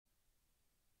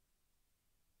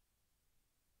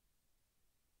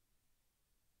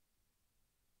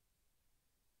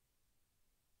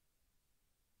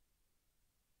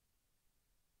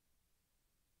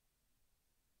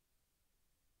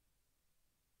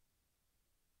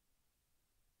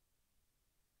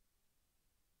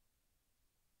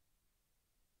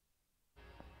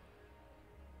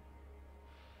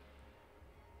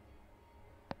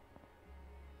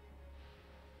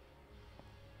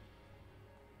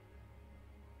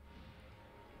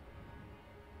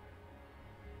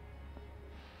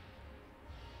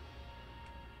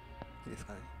いです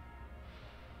かね。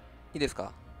いいです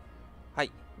か。は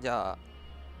い。じゃあ、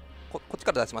こっち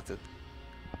から出します。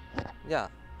じゃ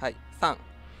あ、はい。3、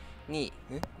2、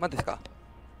まだですか。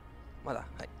まだ、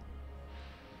はい。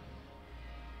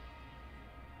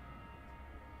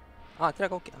あ、あちら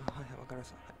が OK。はい、わかりまし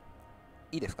た。は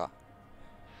い、いいですか。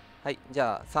はい。じ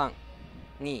ゃあ、3、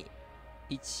2、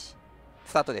1、ス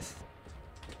タートです。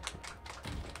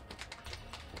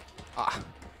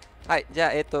はい。じゃ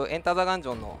あ、エンターザガンジ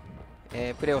ョンの、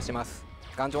プレイをします。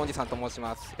ガンジョンおじさんと申し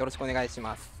ます。よろしくお願いし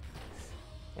ます。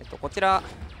こちら、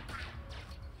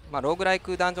ローグライ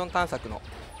クダンジョン探索の、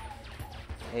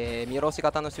見下ろし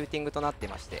型のシューティングとなってい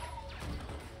まして、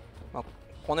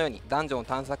このようにダンジョンを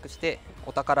探索して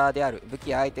お宝である武器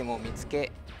やアイテムを見つ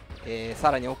け、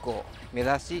さらに奥を目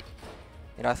指し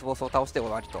ラスボスを倒して終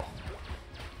わりと、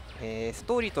ス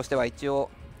トーリーとしては一応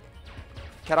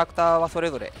キャラクターはそれ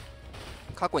ぞれ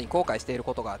過去に後悔している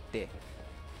ことがあって、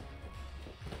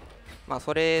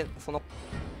その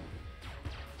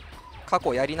過去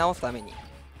をやり直すために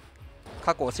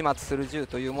過去を始末する銃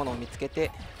というものを見つけ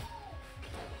て、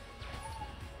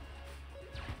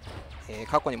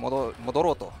過去に戻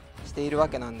ろうとしているわ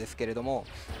けなんですけれども、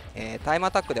タイム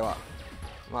アタックでは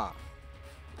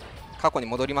過去に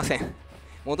戻りません。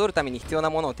戻るために必要な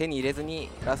ものを手に入れずに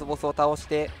ラスボスを倒し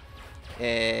て、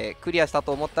クリアした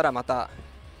と思ったらまた、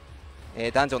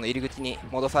ダンジョンの入り口に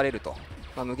戻されると、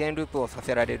無限ループをさ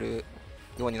せられる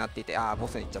ようになっていて、ボ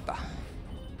スに行っちゃった。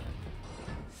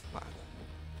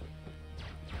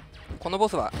このボ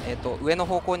スは、上の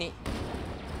方向に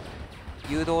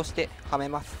誘導してはめ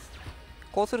ます。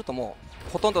こうするとも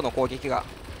うほとんどの攻撃が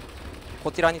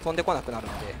こちらに飛んでこなくなる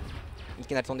ので、い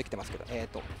きなり飛んできてますけど、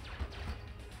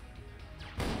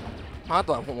あ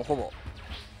とはほぼ、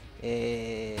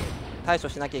対処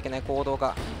しなきゃいけない行動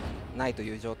がないと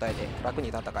いう状態で楽に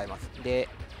戦えます。で、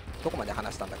どこまで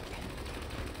話したんだっけ。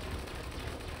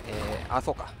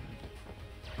そうか。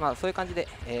そういう感じで、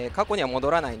過去には戻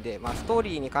らないんで、ストー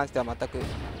リーに関しては全く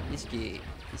意識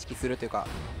するというか、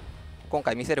今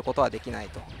回見せることはできない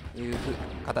という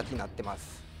形になってま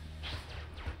す。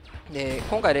で、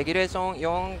今回レギュレーショ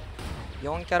ン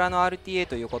4キャラの RTA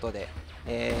ということで、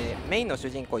メインの主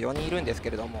人公4人いるんです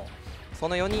けれども、そ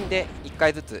の4人で1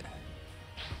回ずつ、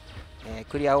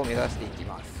クリアを目指していき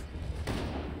ます。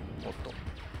おっと、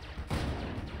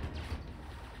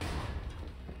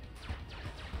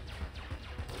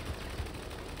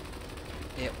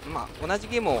同じ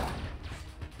ゲームを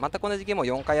全く同じゲームを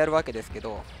4回やるわけですけ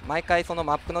ど、毎回その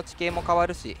マップの地形も変わ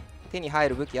るし、手に入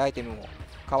る武器アイテムも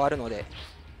変わるので、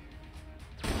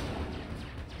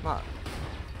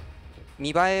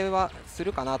見栄えはす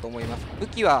るかなと思います。武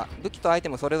器とアイテ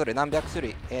ムそれぞれ何百種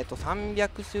類、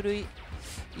300種類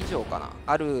以上かな、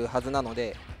あるはずなの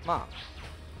で、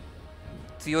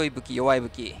強い武器、弱い武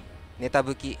器、ネタ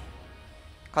武器、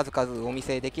数々お見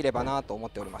せできればなと思っ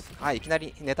ております。いきな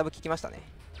りネタ武器きましたね。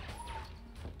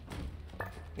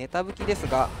ネタ武器です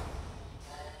が、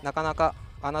なかなか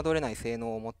侮れない性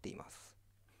能を持っています。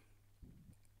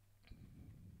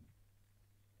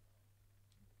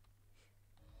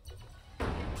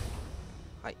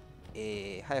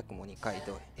早くも2回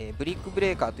と、ブリックブ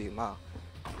レーカーという、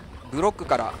ブロック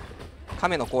から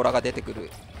亀の甲羅が出てく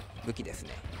る武器ですね。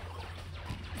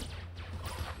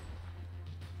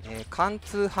貫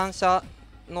通反射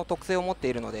の特性を持って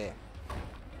いるので、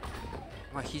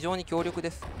非常に強力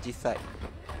です、実際。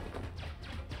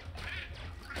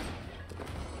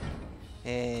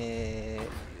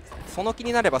その気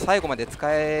になれば最後まで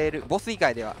使える、ボス以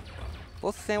外では、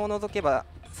ボス戦を除けば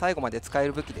最後まで使え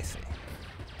る武器ですね。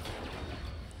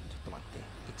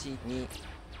1、2、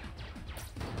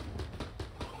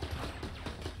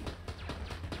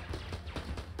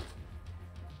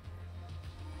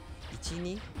1、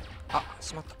2、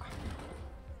しまった。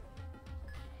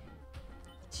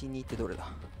1、2ってどれだ。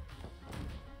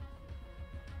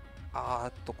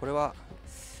これは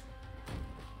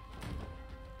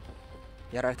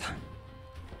やられた。ち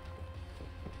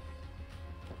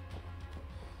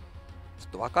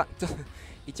ょっと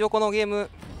一応このゲーム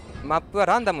マップは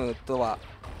ランダムとは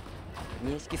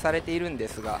認識されているんで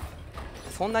すが、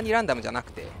そんなにランダムじゃな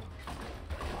くて、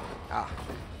あ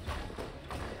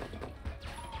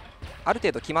る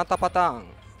程度決まったパターン、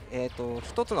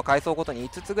1つの階層ごとに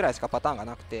5つぐらいしかパターンが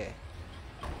なくて、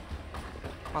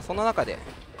その中で、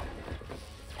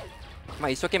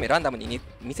一生懸命ランダムに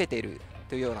見せている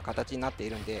というような形になってい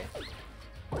るんで、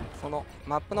その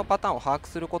マップのパターンを把握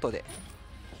することで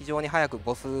非常に早く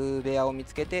ボス部屋を見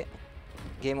つけて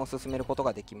ゲームを進めること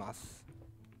ができます。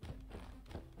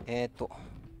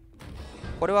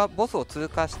これはボスを通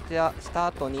過した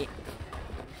後に、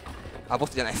ボ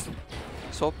スじゃないです。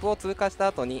ショップを通過した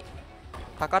後に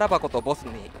宝箱とボス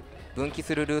に分岐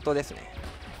するルートですね。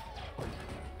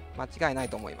間違いない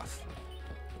と思います。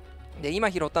で今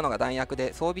拾ったのが弾薬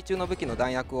で、装備中の武器の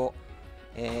弾薬を、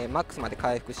マックスまで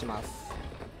回復します。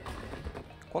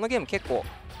このゲーム結構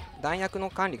弾薬の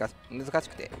管理が難し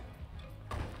くて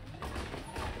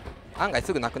案外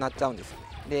すぐなくなっちゃうんですよね。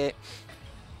で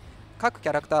各キ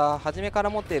ャラクター初めから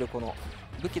持っているこの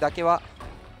武器だけは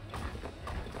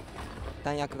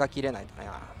弾薬が切れないと。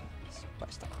失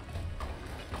敗した。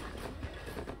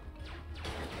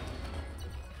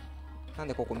なん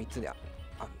でここ3つであ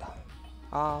ん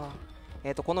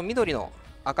だ。この緑の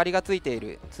明かりがついてい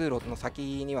る通路の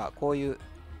先にはこういう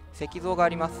石像があ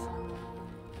ります。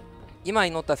今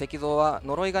に乗った石像は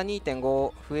呪いが 2.5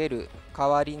 増える代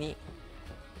わりに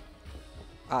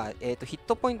ヒッ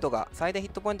トポイントが最大ヒ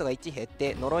ットポイントが1減っ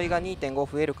て呪いが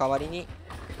 2.5 増える代わりに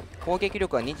攻撃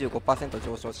力が 25%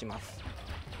 上昇します。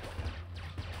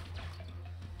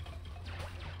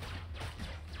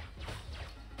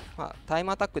タイ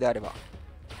ムアタックであれば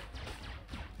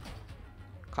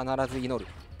必ず祈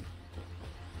る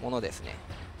ものですね。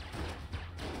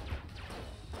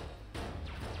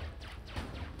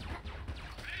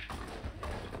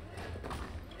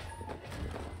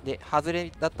で外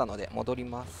れだったので戻り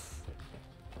ます。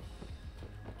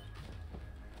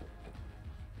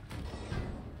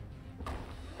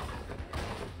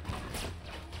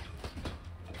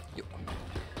よっ。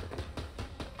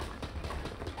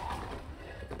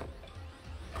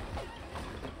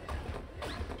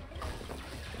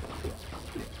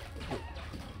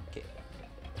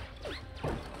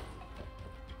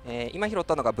今拾っ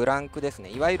たのがブランクですね。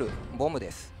いわゆるボム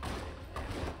です。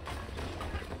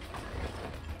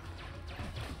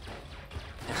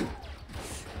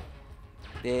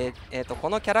で、こ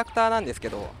のキャラクターなんですけ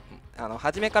ど、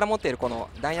初めから持っているこの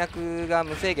弾薬が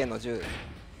無制限の銃、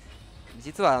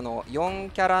実は4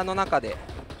キャラの中で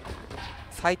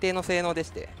最低の性能で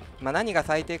して、何が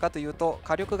最低かというと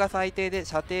火力が最低で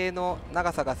射程の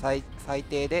長さが最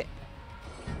低で、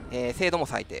精度も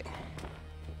最低。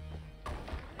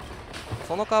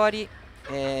その代わり、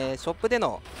ショップで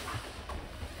の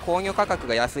購入価格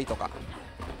が安いとか、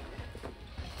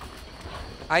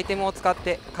アイテムを使っ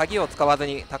て鍵を使わず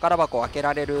に宝箱を開け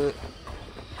られる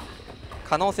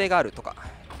可能性があるとか、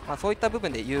そういった部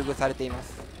分で優遇されていま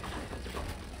す。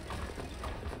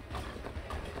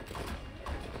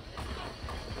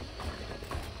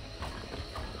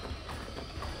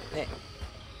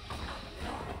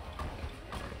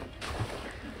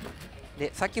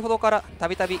で先ほどからた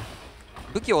びたび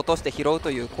武器を落として拾う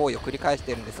という行為を繰り返し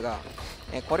ているんですが、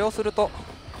これをすると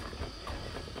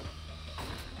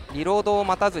リロードを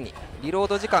待たずに、リロー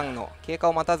ド時間の経過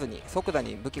を待たずに即座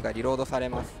に武器がリロードされ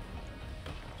ます。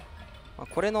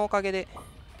これのおかげで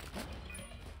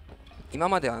今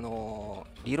までリロ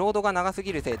ードが長す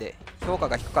ぎるせいで評価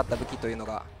が低かった武器というの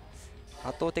が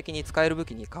圧倒的に使える武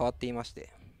器に変わっていまして、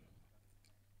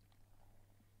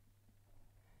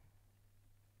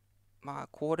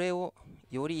これを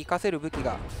より活かせる武器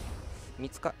が見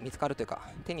つかるというか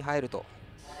手に入ると、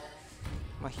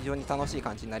非常に楽しい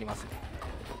感じになりますね。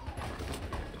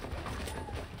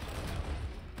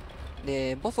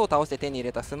でボスを倒して手に入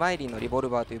れたスマイリーのリボル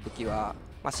バーという武器は、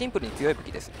シンプルに強い武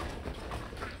器です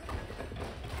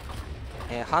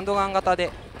ね。ハンドガン型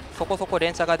でそこそこ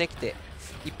連射ができて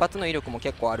一発の威力も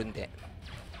結構あるんで、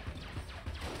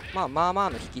まあ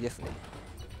の引きですね。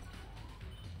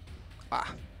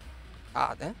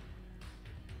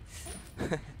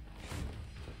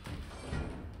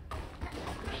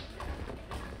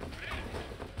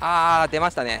出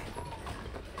ましたね。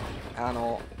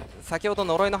先ほど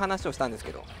呪いの話をしたんです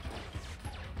けど、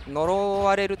呪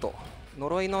われると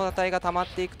呪いの値が溜まっ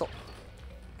ていくと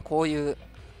こういう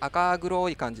赤黒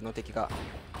い感じの敵が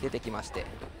出てきまして、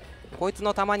こいつ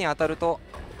の弾に当たると、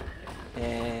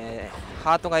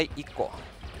ハートが1個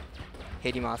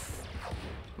減ります。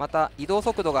また移動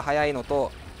速度が速いのと、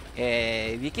ウ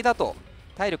ィキだと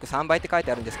体力3倍って書い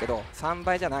てあるんですけど、3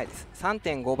倍じゃないです。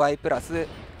 3.5 倍プラス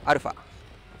アルファ、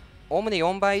おおむね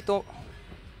4倍と、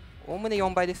おおむね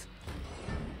4倍です。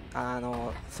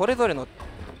それぞれの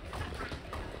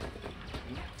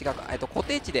固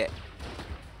定値で、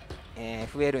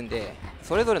増えるんで、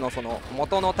それぞれのその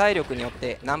元の体力によっ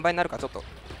て何倍になるかちょっと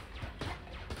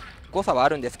誤差はあ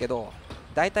るんですけど、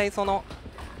だいたいその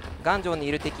ガンジョンに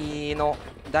いる敵の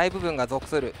大部分が属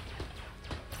する、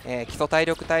基礎体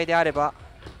力帯であれば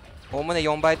おおむね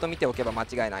4倍と見ておけば間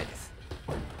違いないです。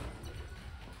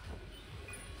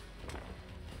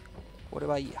これ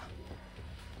はいいや。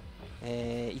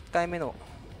1回目の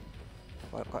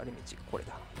分かれ道これ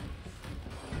だ。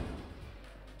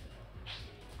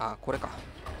あ、これか。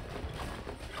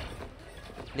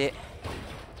で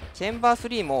チェンバー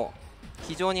3も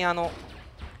非常にショ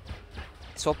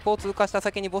ップを通過した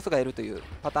先にボスがいるという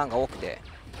パターンが多くて、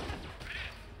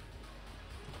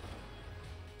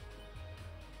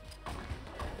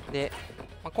で、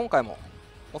今回も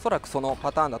おそらくその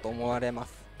パターンだと思われま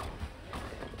す。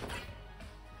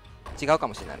違うか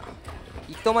もしれないな。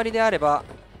行き止まりであれば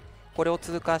これを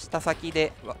通過した先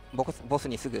でボス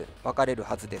にすぐ分かれる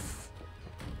はずです。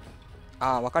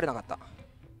ああ、分かれなかった。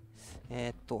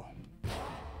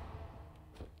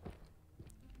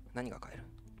何が買える？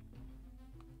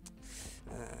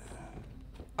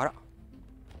あら、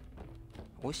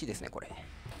美味しいですねこれ。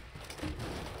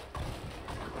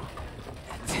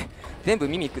全部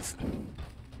ミミックス。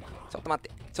ちょっと待って、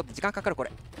ちょっと時間かかるこ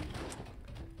れ。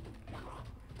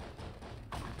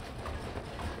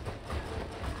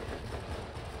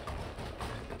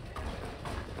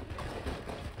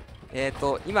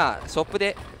今ショップ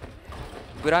で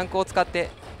ブランクを使って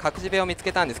隠し部屋を見つ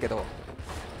けたんですけど、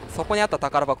そこにあった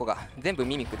宝箱が全部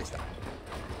ミミックでした。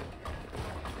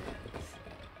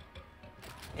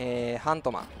ハン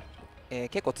トマン、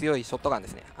結構強いショットガンで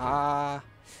すね。1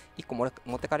個持っ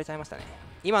てかれちゃいましたね。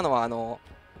今のは部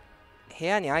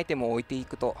屋にアイテムを置いてい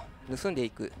くと盗んでい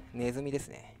くネズミです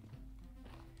ね。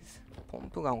ポン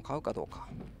プガンを買うかどうか。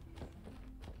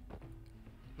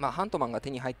まあハントマンが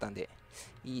手に入ったんで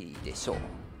いいでしょう。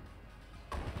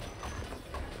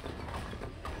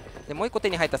でもう1個手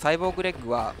に入ったサイボーグレッグ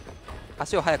は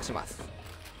足を速くします。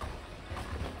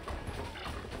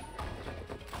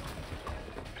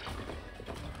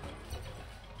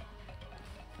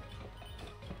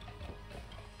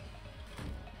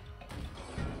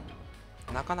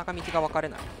なかなか道が分かれ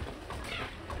ない。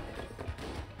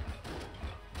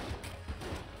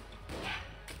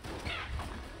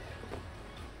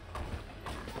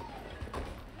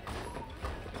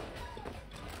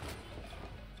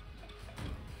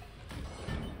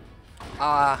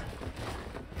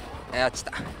やっちっ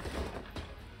た。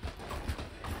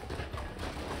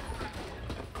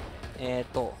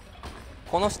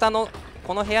こ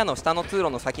の部屋の下の通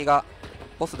路の先が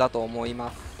ボスだと思い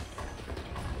ます。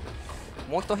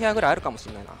もう一部屋ぐらいあるかもし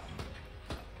れないな。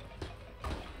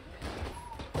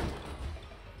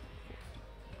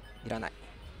いらない。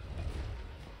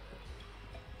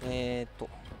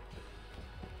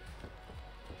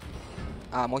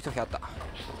もう一部屋あった。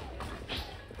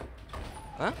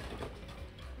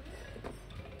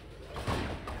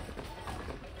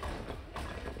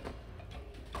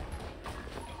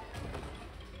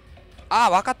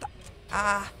わかった。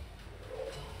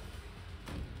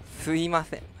すいま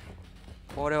せん。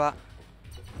これ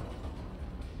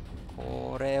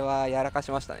はやらか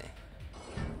しましたね。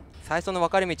最初の分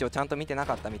かれ道をちゃんと見てな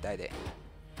かったみたいで、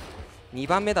2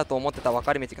番目だと思ってた分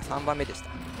かれ道が3番目でした。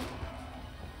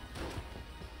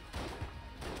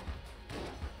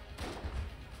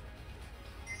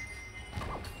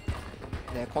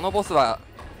でこのボスは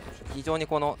非常に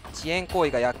この遅延行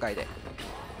為が厄介で、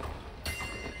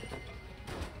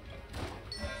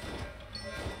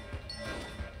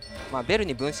ベル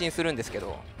に分身するんですけ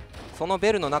ど、その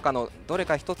ベルの中のどれ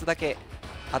か一つだけ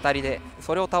当たりで、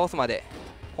それを倒すまで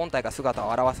本体が姿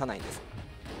を現さないんです。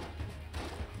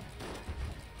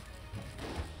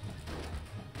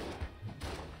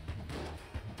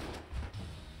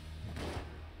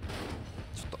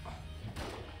ちょっと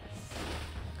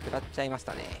食らっちゃいまし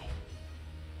たね。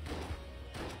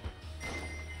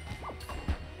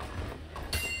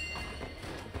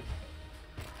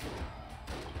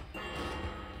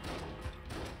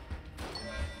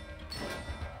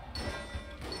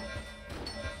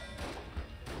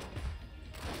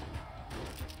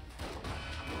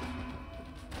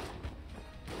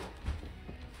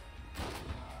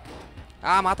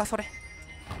またそれ。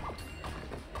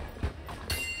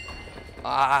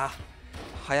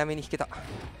早めに引けた。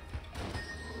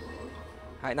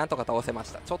はい、なんとか倒せまし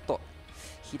た。ちょっと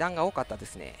被弾が多かったで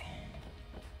すね。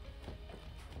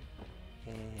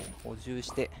補充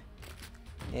して、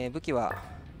武器は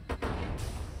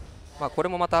これ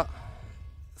もまた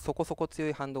そこそこ強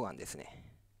いハンドガンですね。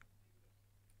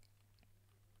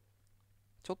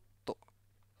ちょっと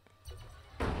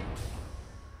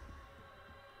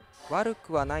悪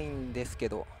くはないんですけ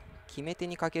ど、決め手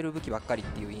にかける武器ばっかりっ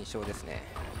ていう印象ですね。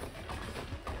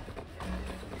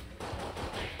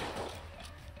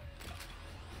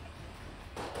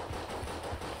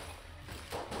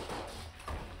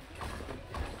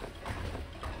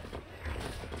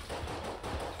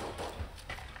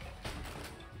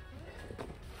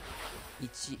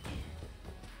1、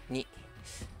2、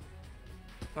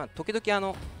時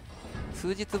々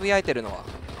数字つぶやいてるのは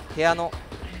部屋の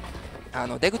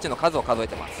出口の数を数え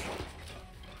てます。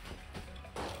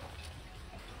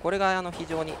これが非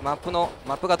常にマ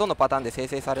ップがどのパターンで生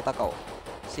成されたかを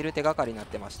知る手がかりになっ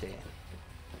てまして、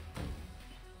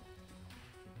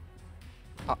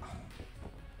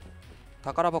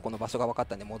宝箱の場所が分かっ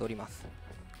たんで戻ります。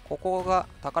ここが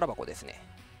宝箱ですね。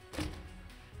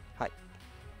は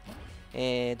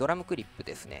い、ドラムクリップ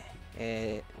ですね。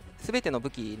すべての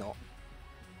武器の、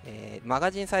マ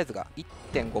ガジンサイズが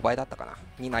 1.5 倍だったかな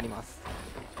になります。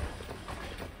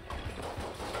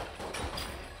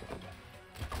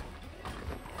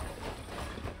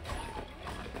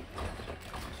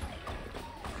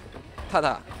た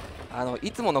だ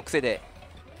いつもの癖で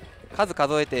数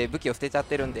数えて武器を捨てちゃっ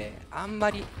てるんで、あんま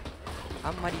り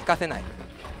活かせない。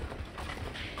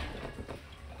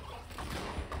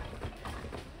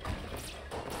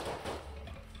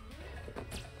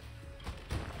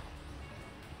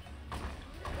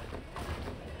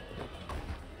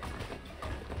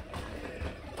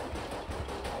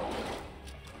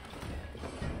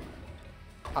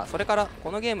それから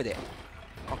このゲームで、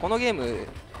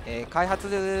開発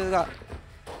が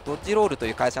ドッジロールと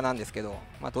いう会社なんですけど、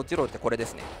ドッジロールってこれで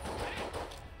すね。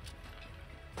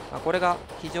これが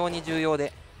非常に重要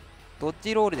で、ドッ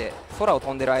ジロールで空を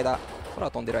飛んでる間、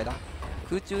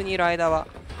空中にいる間は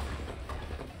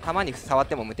弾に触っ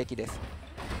ても無敵です。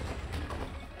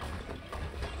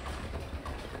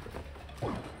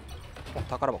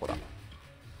宝箱だ。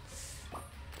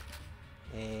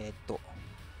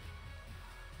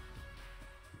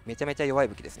めちゃめちゃ弱い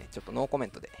武器ですね。ちょっとノーコメ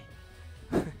ントで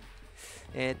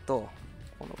こ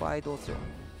の場合どうしよ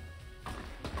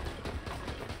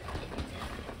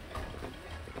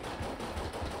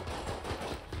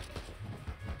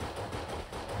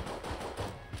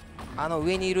う。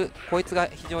上にいるこいつが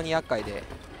非常に厄介で、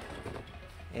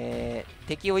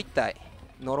敵を1体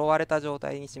呪われた状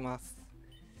態にします。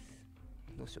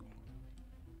どうしよ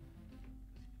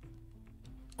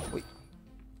う。ほい。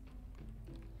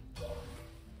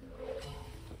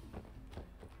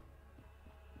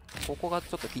ここが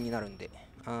ちょっと気になるんで、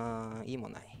いいも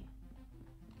んない。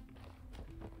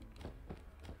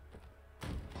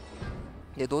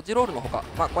で、ドッジロールのほか、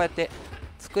こうやって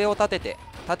机を立てて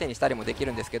縦にしたりもでき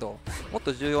るんですけど、もっ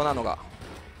と重要なのが、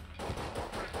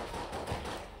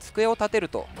机を立てる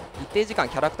と一定時間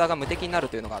キャラクターが無敵になる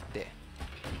というのがあって、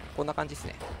こんな感じです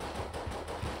ね。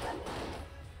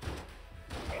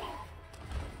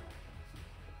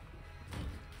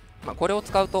これを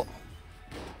使うと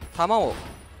弾を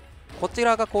こち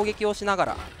らが攻撃をしなが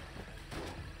ら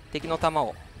敵の弾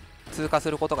を通過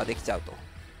することができちゃうと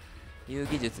いう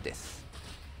技術です。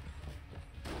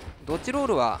ドッジロー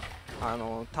ルは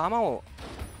弾を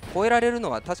越えられる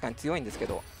のは確かに強いんですけ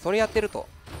ど、それやってると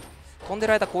飛んで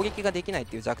る間攻撃ができないっ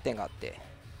ていう弱点があって、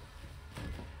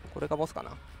これがボスか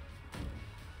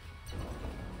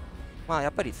な。や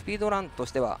っぱりスピードランと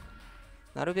しては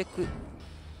なるべく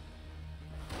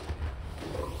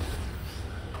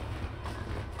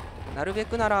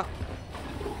なら、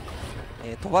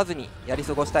飛ばずにやり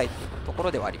過ごしたいとこ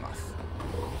ろではあります。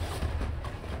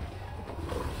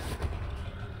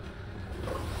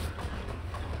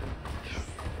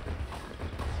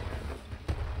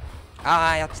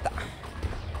やっちゃった。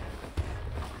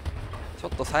ちょ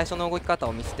っと最初の動き方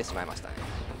をミスってしまいましたね。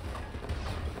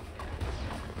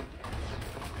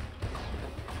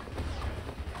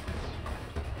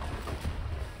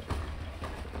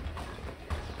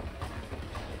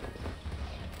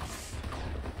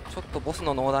ちょっとボス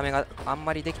のノーダメがあん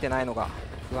まりできてないのが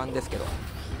不安ですけど、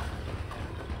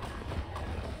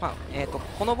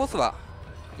このボスは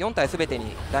4体すべて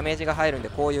にダメージが入るんで、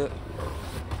こういう、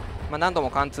何度も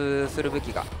貫通する武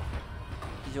器が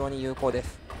非常に有効で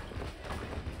す。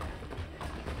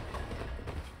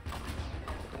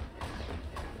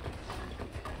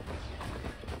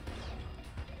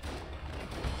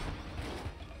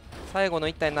最後の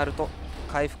1体になると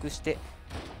回復して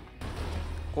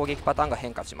攻撃パターンが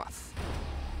変化します。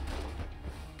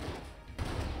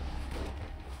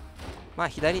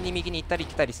左に右に行ったり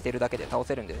来たりしてるだけで倒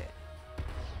せるんで、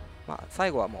最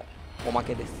後はもうおま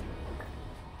けです。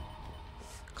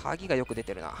鍵がよく出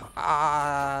てるな。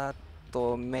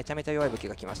めちゃめちゃ弱い武器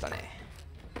が来ましたね。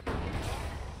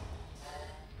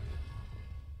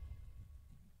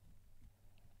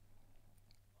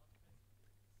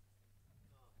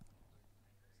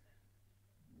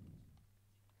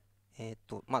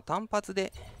単発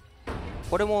で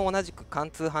これも同じく貫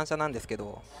通反射なんですけ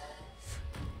ど、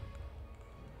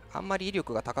あんまり威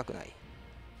力が高くない。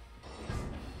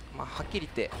はっきり言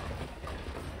って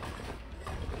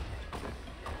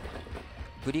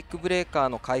ブリックブレーカー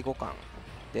の介護官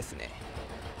ですね。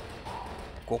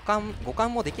互換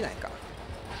もできないか。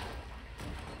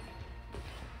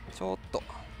ちょ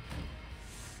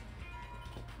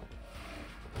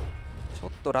っ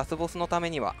とラスボスのため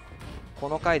にはこ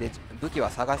の回で武器は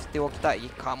探しておきたい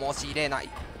かもしれない。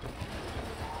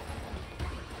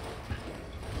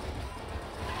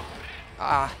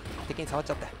ああ、敵に触っ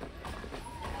ちゃった。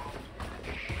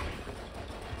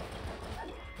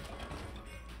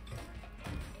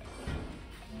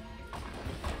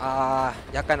あ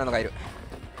ー、厄介なのがいる。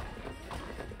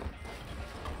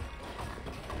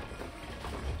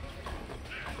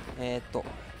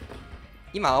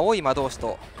今青い魔導士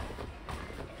と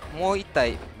もう1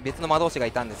体別の魔導士が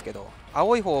いたんですけど、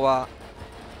青い方は、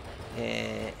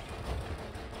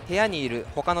部屋にいる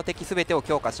他の敵すべてを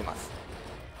強化します。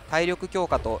体力強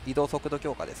化と移動速度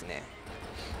強化ですね。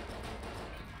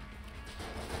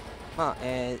まあ、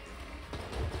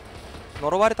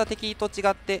呪われた敵と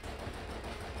違って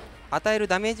与える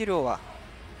ダメージ量は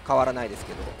変わらないです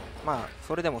けど、まあ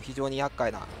それでも非常に厄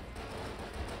介な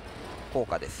効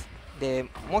果です。で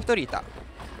もう一人いた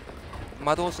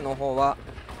魔導士の方は、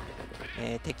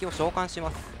敵を召喚し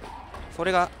ます。そ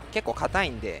れが結構硬い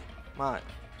んで、まあ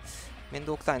面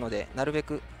倒くさいのでなるべ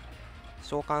く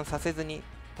召喚させずに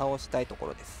倒したいとこ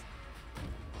ろです。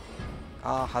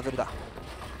ああ、外れだ。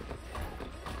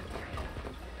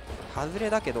外れ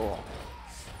だけど、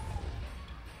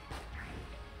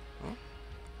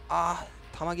ああ、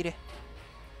弾切れ。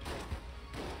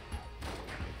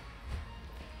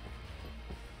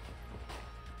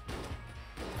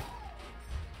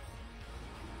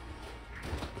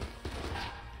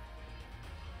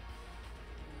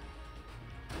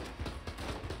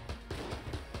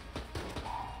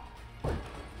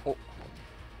お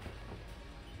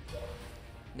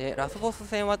でラスボス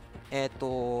戦は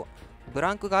ブ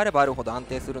ランクがあればあるほど安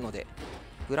定するので、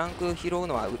ブランク拾う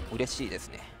のは嬉しいです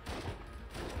ね。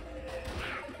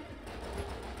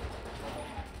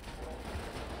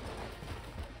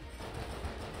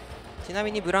ちな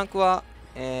みにブランクは、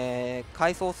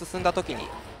階層を進んだ時に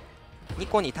2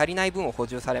個に足りない分を補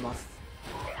充されます。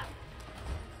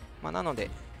まあ、なので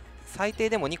最低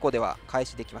でも2個では開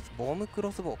始できます。ボムク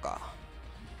ロスボウか、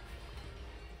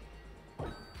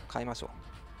買いましょう。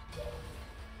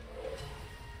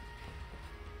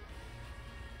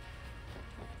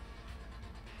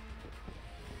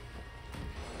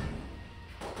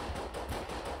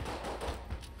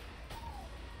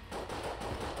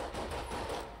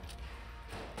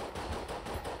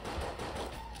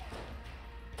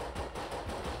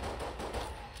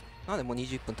なんでもう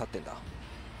21分経ってんだ。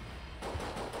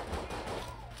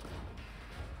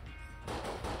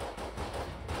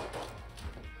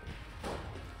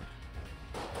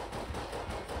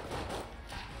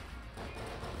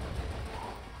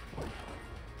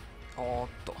おーっ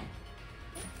と、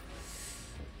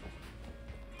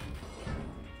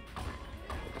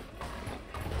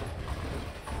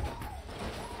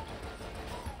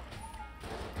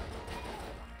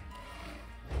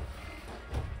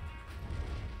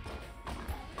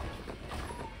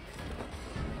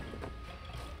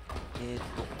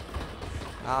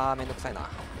あー、めんどくさいな。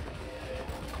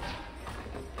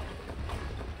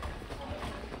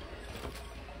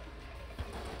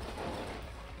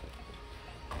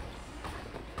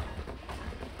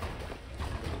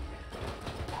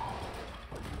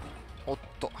おっ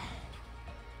と、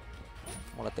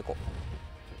もらっていこ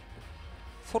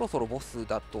う。そろそろボス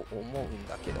だと思うん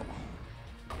だけど。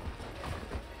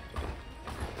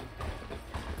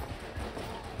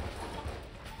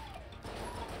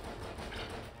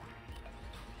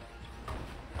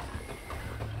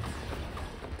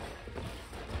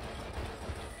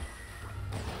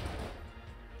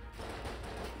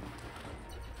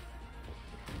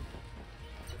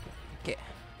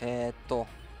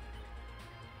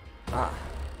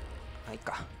いい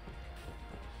か。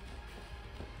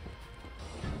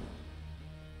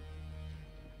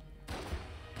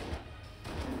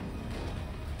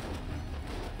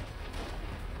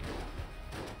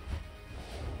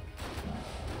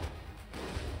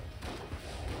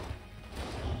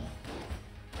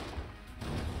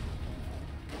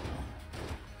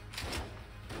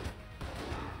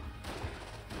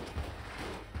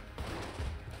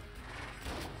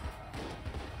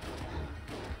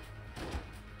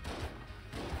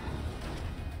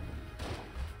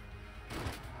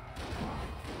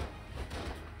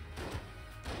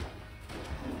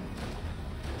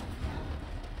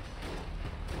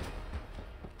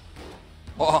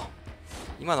あ、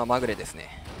今のはまぐれです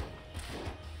ね。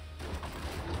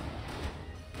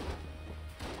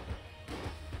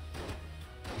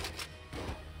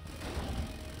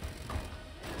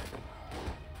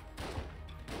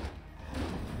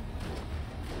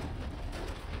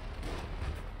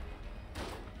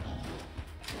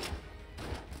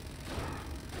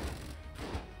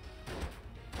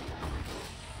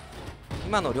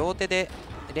今の両手で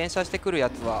連射してくるや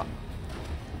つは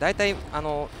だいたい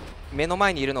目の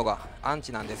前にいるのがアン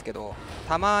チなんですけど、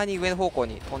たまに上方向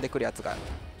に飛んでくるやつが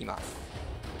います。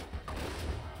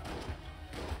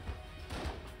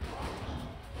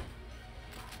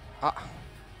あ、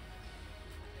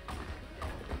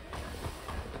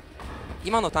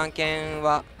今の探検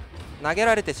は投げ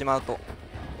られてしまうと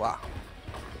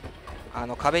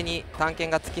壁に探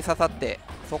検が突き刺さって、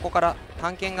そこから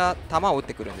探検が弾を撃っ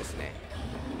てくるんですね。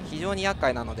非常に厄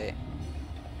介なんで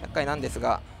す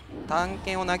が、探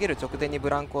検を投げる直前にブ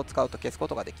ランクを使うと消すこ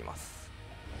とができます。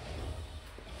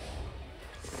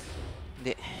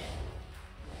で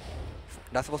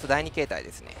ラスボス第2形態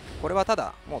ですね。これはた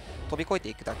だもう飛び越えて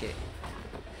いくだけ。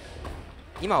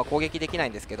今は攻撃できない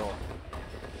んですけど、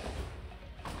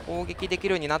攻撃でき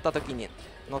るようになった時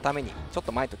のためにちょっ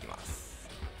と前ときます。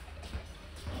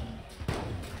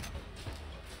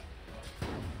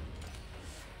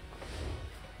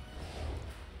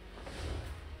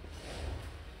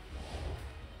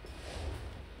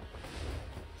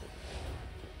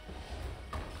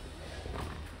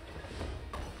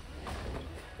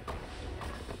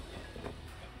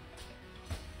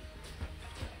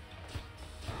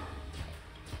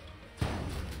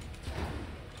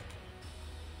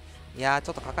いやー、ち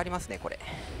ょっとかかりますねこれ。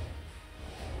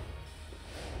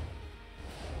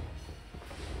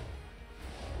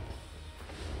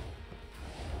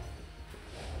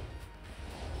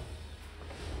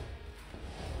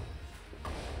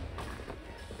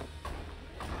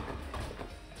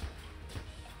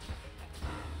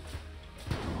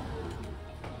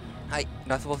はい、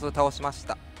ラスボス倒しまし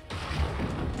た。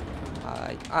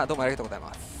はい、どうもありがとうござい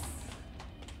ます。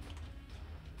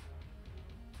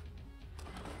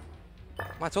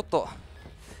ちょっと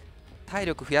体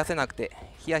力増やせなくて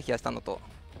ヒヤヒヤしたのと、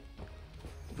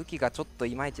武器がちょっと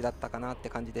いまいちだったかなって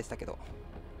感じでしたけど、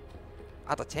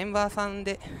あとチェンバーさん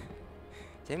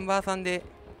で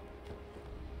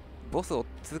ボスを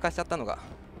通過しちゃったのが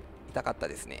痛かった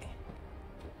ですね。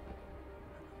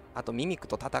あとミミック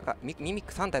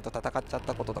3体と戦っちゃっ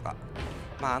たこととか、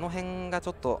あの辺がち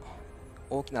ょっと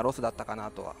大きなロスだったかな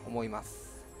とは思いま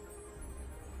す。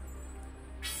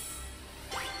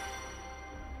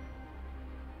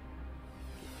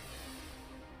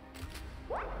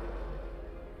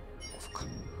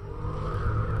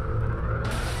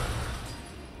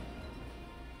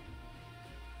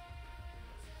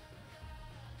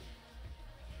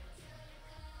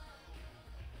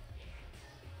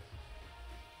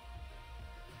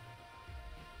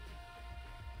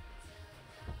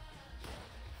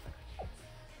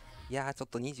いやー、ちょっ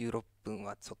と26分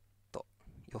はちょっと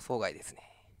予想外ですね。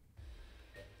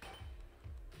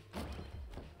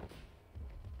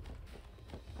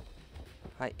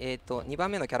はい、2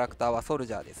番目のキャラクターはソル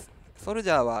ジャーです。ソルジ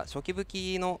ャーは初期武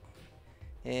器の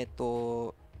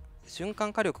瞬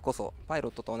間火力こそパイロ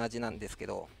ットと同じなんですけ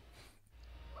ど、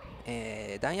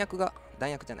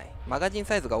マガジン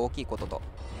サイズが大きいことと、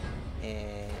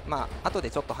後で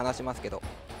ちょっと話しますけど、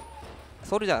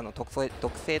ソルジャーの特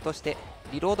性として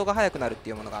リロードが速くなるって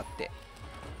いうものがあって、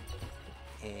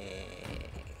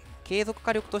継続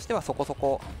火力としてはそこそ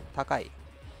こ高い。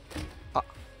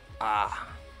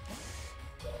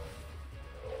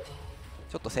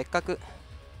ちょっとせっかく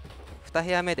2部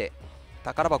屋目で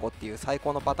宝箱っていう最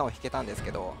高のパターンを引けたんです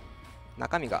けど、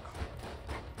中身が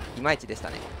いまいちでした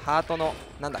ね。ハートの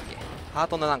なんか、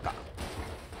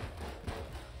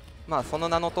その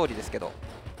名の通りですけど、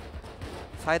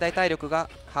最大体力が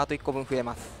ハート1個分増え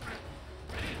ます。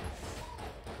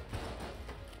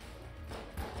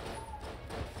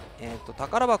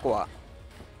宝箱は、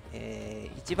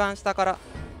一番下から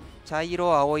茶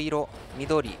色、青色、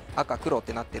緑、赤、黒っ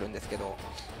てなってるんですけど、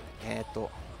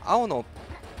青の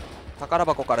宝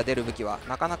箱から出る武器は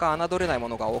なかなか侮れないも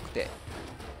のが多くて、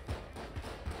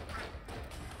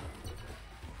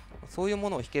そういうも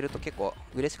のを引けると結構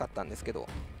嬉しかったんですけど、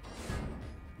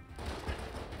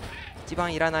一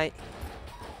番いらない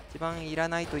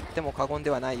と言っても過言で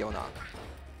はないような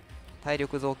体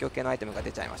力増強系のアイテムが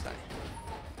出ちゃいましたね。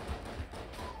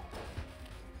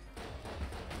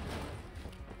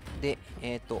で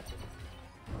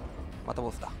また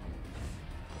ボスだ。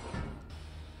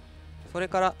それ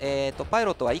からパイ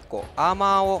ロットは1個アー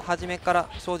マーを初めから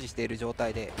所持している状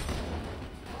態で、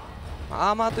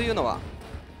アーマーというのは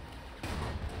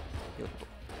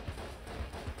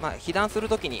被弾する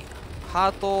ときにハ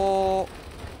ートを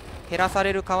減らさ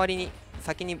れる代わりに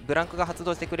先にブランクが発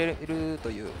動してくれると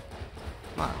いう、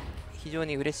非常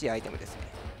に嬉しいアイテムですね。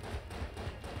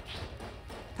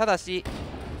ただし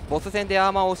ボス戦でア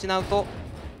ーマーを失うと、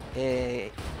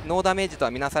ノーダメージと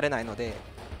は見なされないので、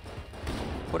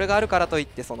これがあるからといっ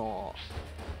て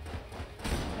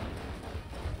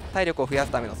体力を増や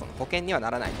すためのその保険には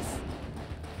ならないです。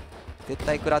絶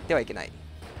対食らってはいけない。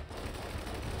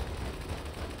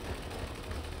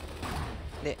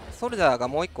でソルジャーが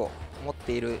もう1個持っ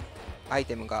ているアイ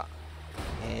テムが、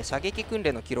射撃訓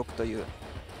練の記録という、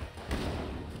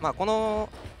この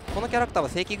キャラクターは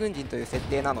正規軍人という設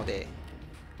定なので、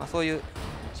そういう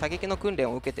射撃の訓練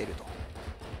を受けていると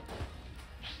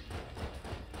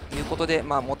いうことで、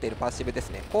持っているパッシブで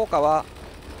すね。効果は、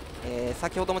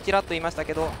先ほどもちらっと言いました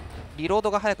けど、リロー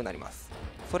ドが速くなります。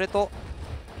それと、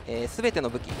全ての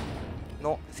武器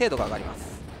の精度が上がりま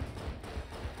す。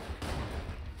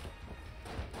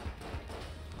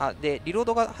でリロー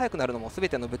ドが速くなるのも全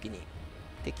ての武器に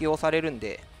適用されるん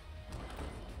で、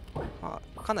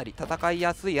かなり戦い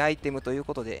やすいアイテムという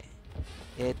ことで、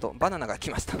バナナが来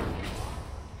ましたち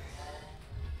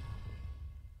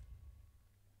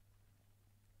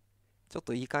ょっ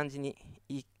といい感じに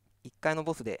1回の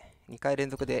ボスで2回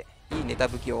連続でいいネタ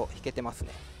武器を引けてます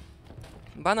ね。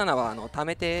バナナは貯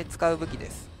めて使う武器で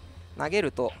す。投げ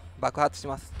ると爆発し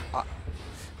ます。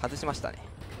外しましたね。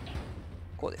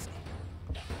こうですね。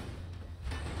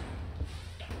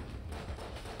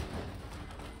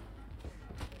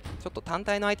ちょっと単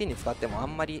体の相手に使ってもあ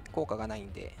んまり効果がない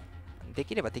んで、で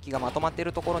きれば敵がまとまってい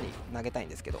るところに投げたいん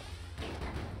ですけど、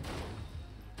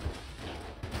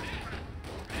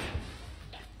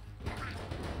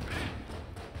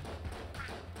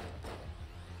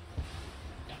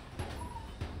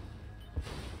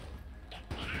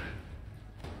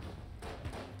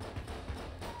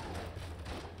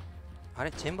あ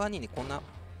れチェンバー2にこんな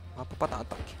マップパターンあっ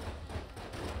たっけ。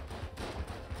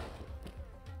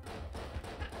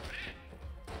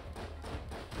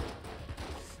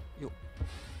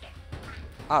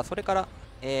それから、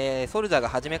ソルジャーが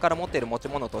初めから持っている持ち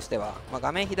物としては、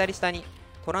画面左下に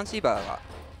トランシーバーが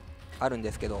あるん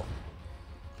ですけど、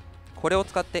これを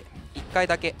使って1回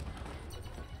だけ、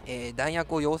弾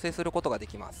薬を養成することがで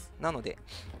きます。なので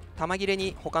弾切れ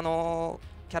に他の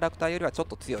キャラクターよりはちょっ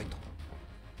と強いと。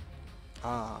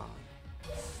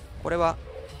これは、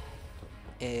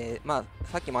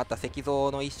さっきもあった石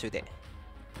像の一種で、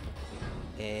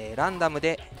ランダム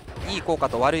でいい効果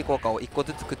と悪い効果を1個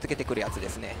ずつくっつけてくるやつで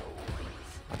すね。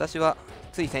私は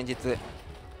つい先日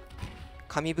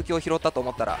紙武器を拾ったと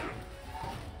思ったら、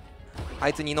あ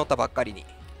いつに乗ったばっかりに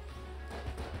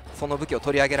その武器を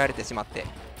取り上げられてしまって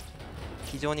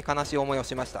非常に悲しい思いを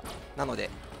しました。なので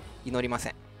祈りませ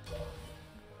ん。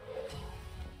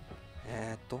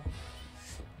こ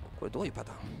れどういうパ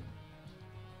ターン。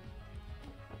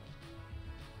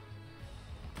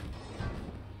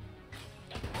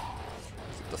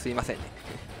すいませんね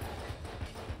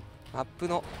マップ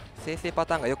の生成パ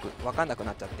ターンがよく分かんなく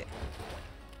なっちゃって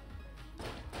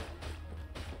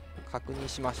確認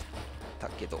しました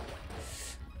けど、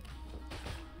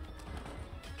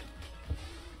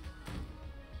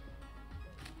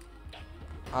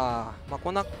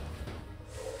こんな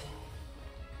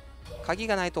鍵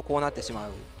がないとこうなってしま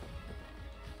う。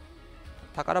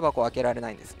宝箱を開けられ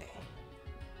ないんですね。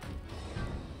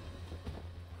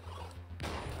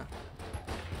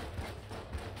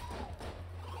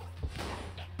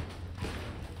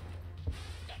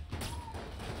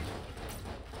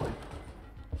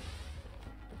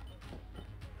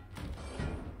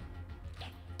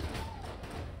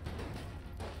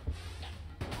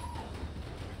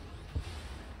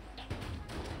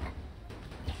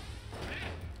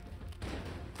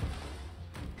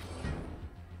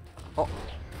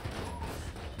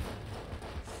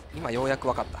今ようやく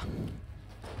分かった。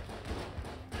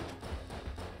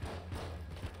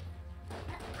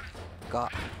が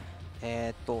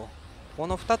こ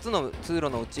の2つの通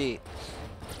路のうち、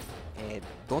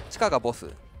どっちかがボス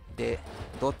で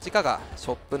どっちかがシ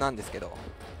ョップなんですけど、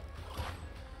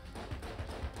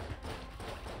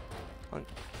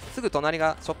すぐ隣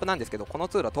がショップなんですけど、この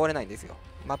通路は通れないんですよ。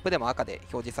マップでも赤で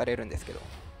表示されるんですけど、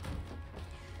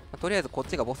とりあえずこっ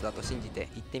ちがボスだと信じて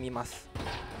行ってみます。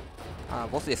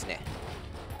ボスですね。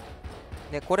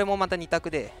でこれもまた2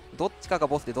択で、どっちかが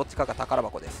ボスでどっちかが宝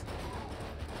箱です。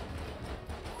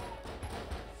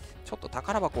ちょっと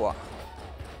宝箱は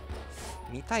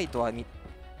見たいとは見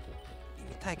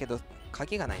たいけど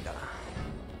鍵がないんだな。ち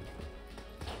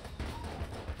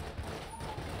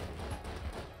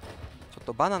ょっ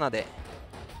とバナナで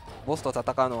ボスと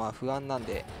戦うのは不安なん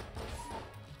で、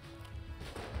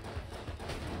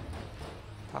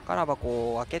宝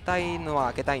箱を開けたいのは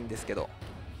開けたいんですけど、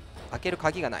開ける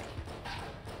鍵がない。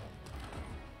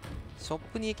ショッ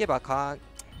プに行けばこ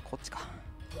っちか。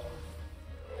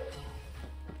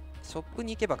ショップ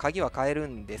に行けば鍵は買える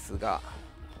んですが、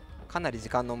かなり時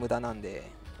間の無駄なんで、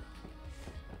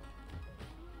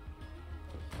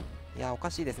いやお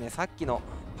かしいですね。さっきの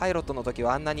パイロットの時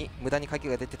はあんなに無駄に鍵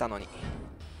が出てたのに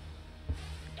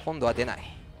今度は出な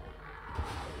い。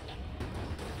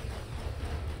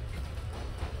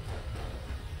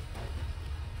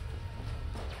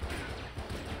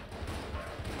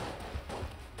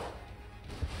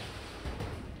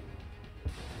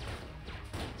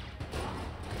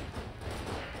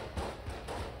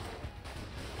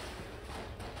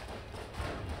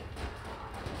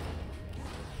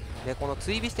でこの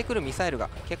追尾してくるミサイルが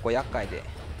結構厄介で、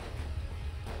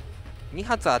2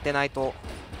発当てないと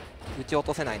撃ち落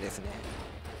とせないんですね。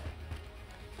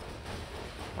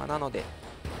まあ、なので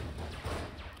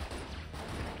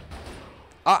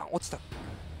落ちた。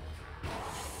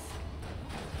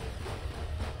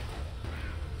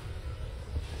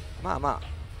まあま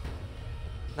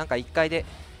あなんか1回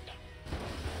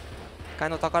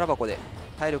の宝箱で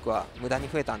体力は無駄に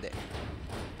増えたんで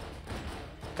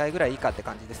1回ぐらいいいかって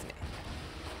感じですね。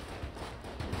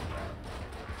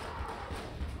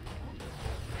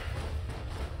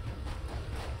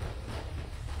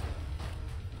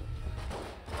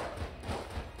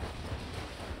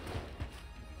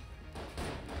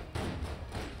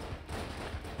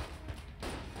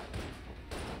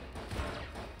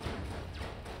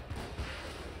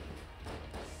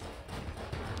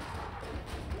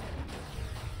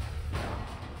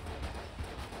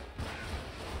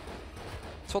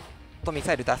ちょっとミ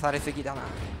サイル出されすぎだな。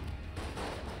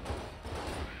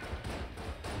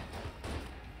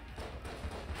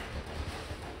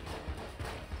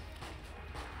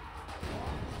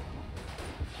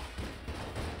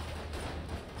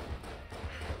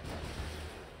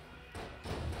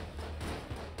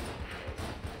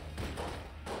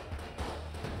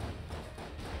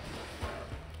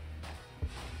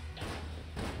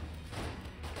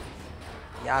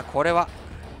いやこれは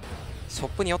ショッ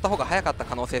プに寄った方が早かった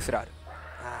可能性すらある。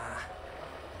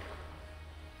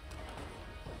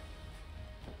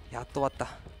やっと終わっ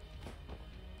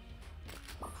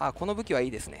た。この武器はい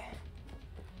いですね。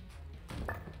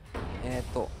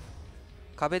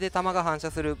壁で弾が反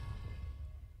射する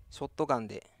ショットガン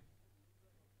で、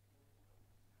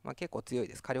結構強い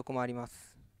です。火力もありま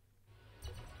す。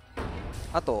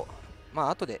あと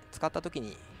後で使った時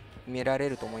に見られ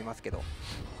ると思いますけど、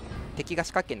敵が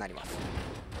四角形になります。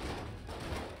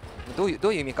どうい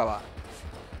う意味かは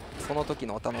その時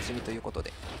のお楽しみということで。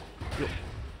よっ、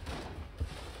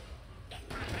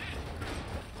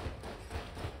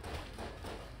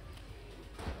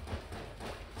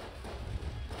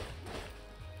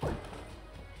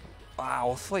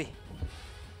遅い。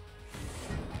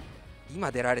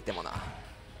今出られてもな。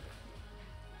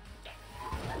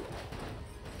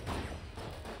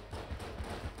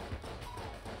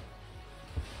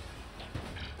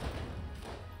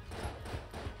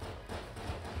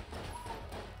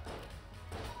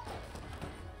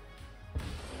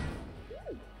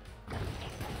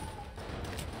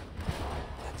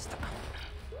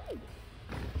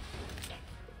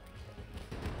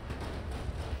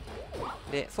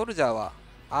でソルジャーは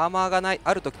アーマーが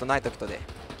ある時とない時とで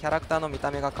キャラクターの見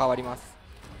た目が変わります。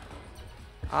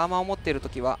アーマーを持っている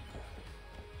時は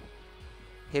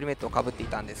ヘルメットをかぶってい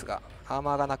たんですが、アー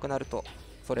マーがなくなると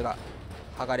それが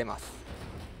剥がれます。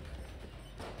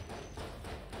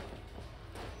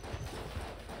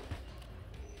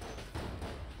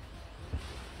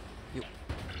よっ、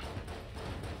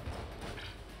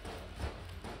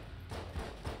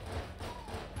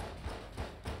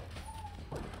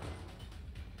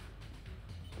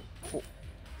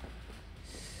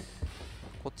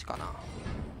こっちかな。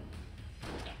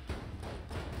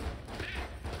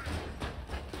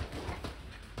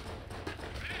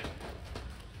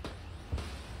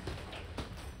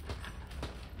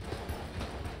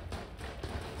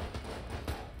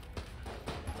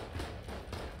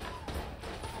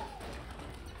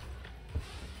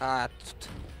ちょっ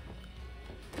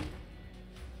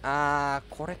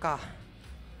とこれか。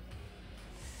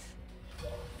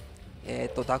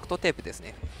ダクトテープです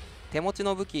ね。手持ち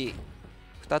の武器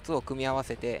2つを組み合わ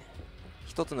せて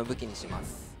1つの武器にしま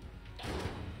す。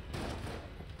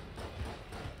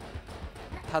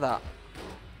ただ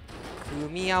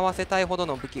組み合わせたいほど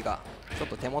の武器がちょっ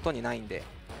と手元にないんで、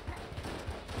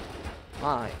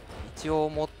一応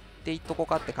持っていっとこう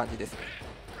かって感じですね。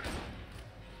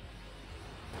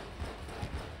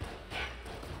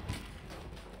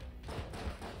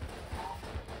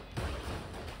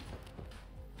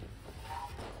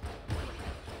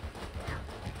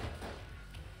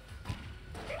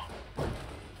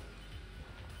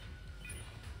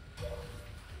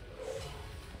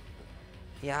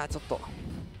いやちょっと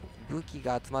武器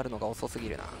が集まるのが遅すぎ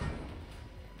るな。よ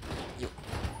っ、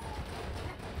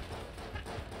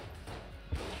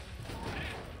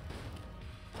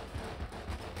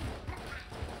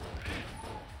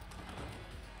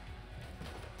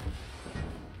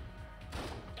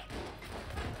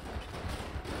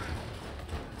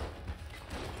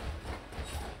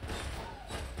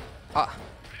あ、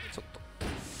ちょっと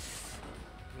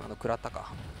今の食らった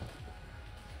か。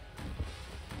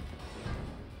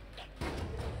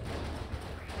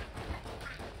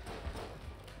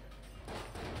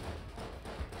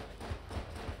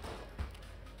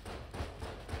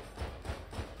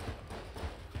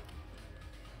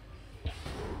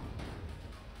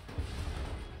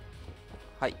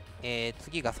はい、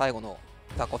次が最後の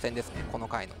雑魚戦ですね、この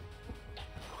回の。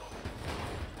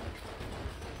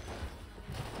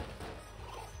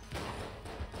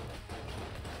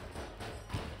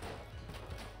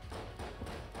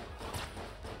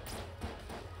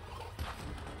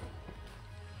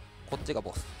こっちが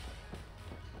ボス。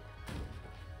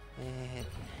レ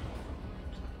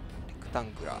クタ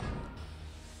ングラ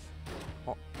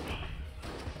ー。あ、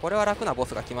これは楽なボ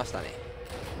スが来ましたね。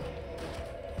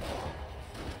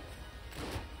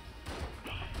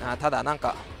ただなん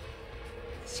か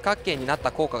四角形になっ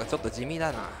た効果がちょっと地味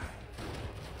だな。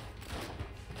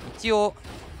一応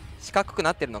四角く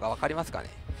なってるのが分かりますかね。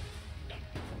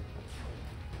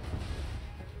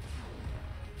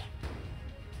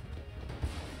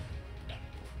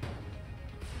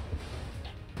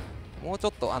もうちょ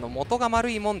っと元が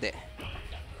丸いもんで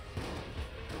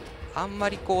あんま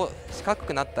りこう四角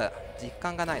くなった実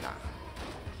感がないな。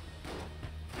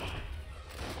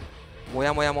モ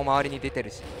ヤモヤも周りに出て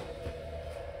るし。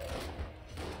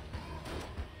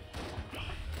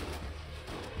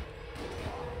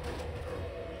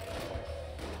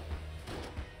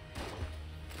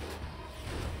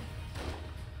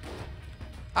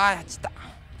ああ、やっちった。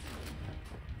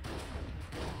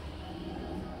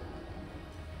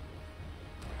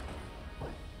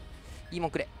いいも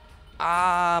んくれ。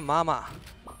ああ、まあま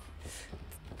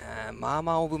あまあ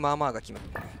まあオブまあまあが来ま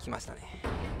したね。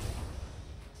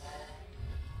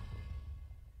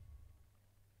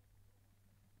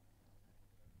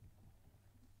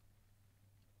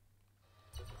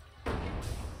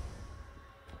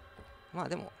まあ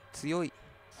でも強い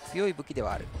武器で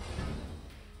はある。よ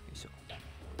いしょ。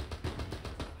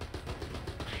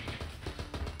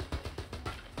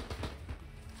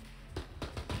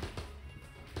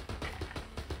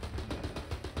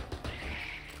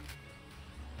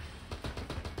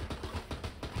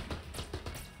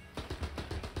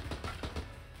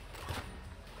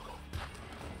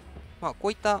まあこ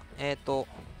ういった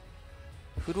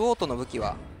フルオートの武器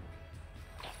は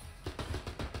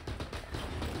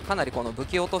かなりこの武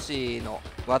器落としの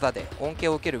技で恩恵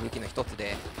を受ける武器の一つ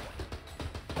で、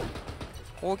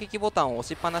攻撃ボタンを押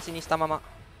しっぱなしにしたまま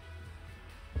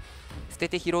捨て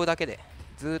て拾うだけで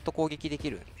ずーっと攻撃でき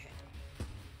るんで、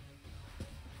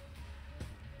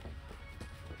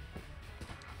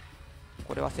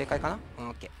これは正解かな。うん、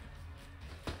オッケー。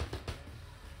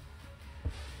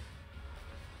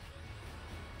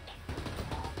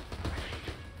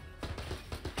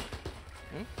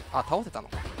あ、倒せたの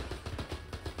か。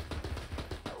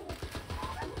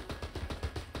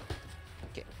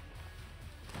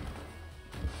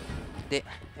で、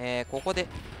ここで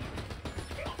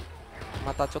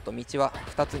またちょっと道は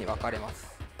2つに分かれま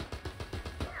す。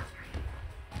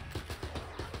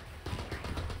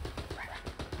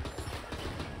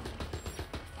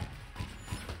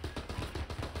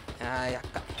あー、や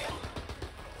っか。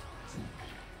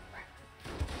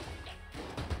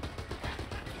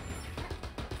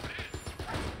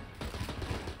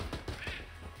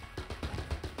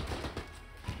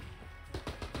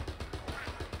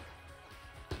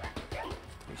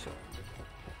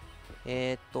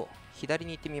左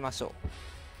に行ってみましょ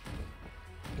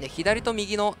う。で、左と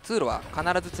右の通路は必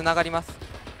ずつながります。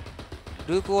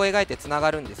ループを描いてつなが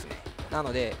るんですね。な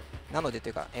のでと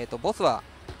いうか、ボスは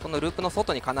そのループの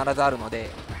外に必ずあるの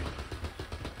で、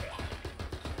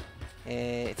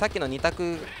さっきの2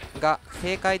択が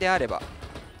正解であれば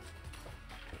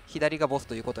左がボス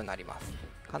ということになります。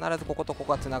必ずこことこ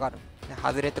こがつながる。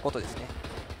外れってことですね。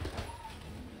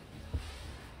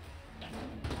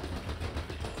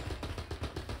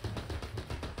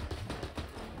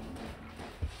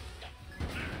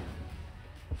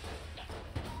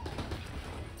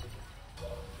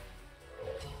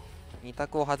2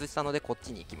択を外したのでこっ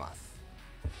ちに行きます。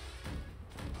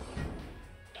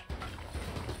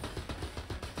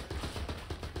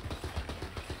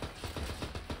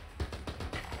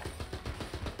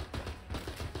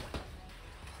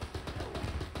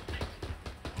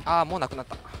ああ、もうなくなっ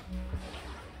た。ちょっ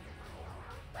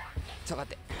と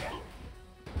待って。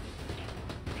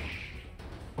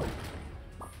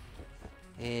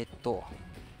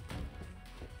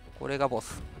これがボ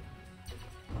ス。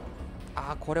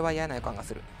ああ、これは嫌な予感が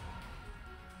する。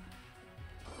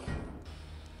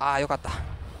ああ、よかった。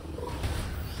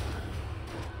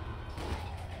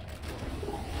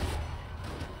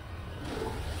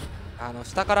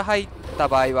下から入った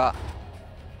場合は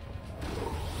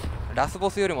ラスボ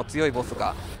スよりも強いボス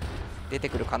が出て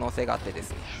くる可能性があってで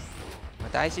すね、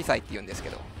大司祭っていうんですけ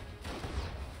ど、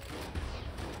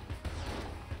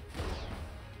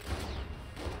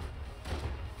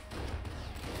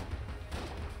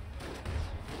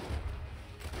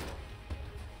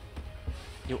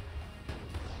よっ、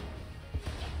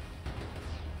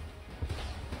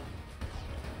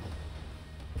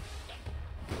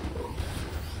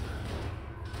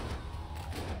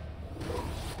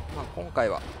今回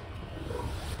は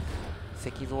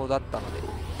石像だったので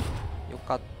よ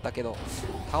かったけど、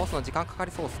倒すの時間かか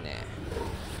りそうですね。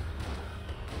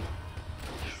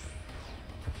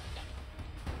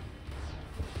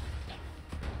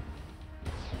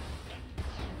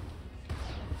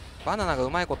バナナがう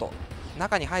まいこと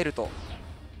中に入ると、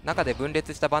中で分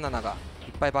裂したバナナが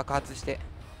いっぱい爆発して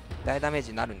大ダメー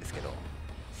ジになるんですけど、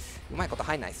うまいこと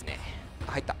入んないですね。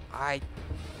入った。はい、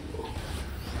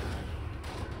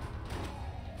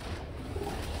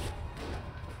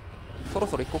そろ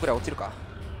そろ1個ぐらい落ちるか。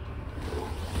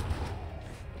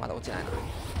まだ落ちないな。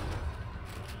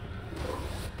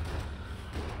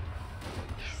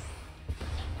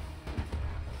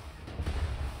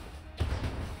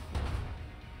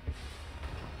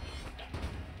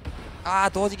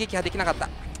同時撃破できなかった。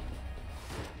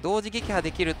同時撃破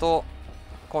できると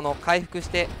この回復し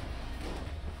て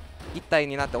1体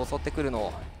になって襲ってくるの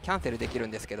をキャンセルできる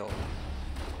んですけど、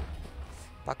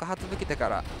爆発受けてか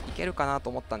らいけるかなと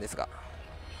思ったんですが、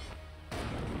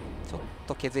ちょっ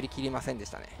と削りきりませんでし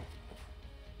たね。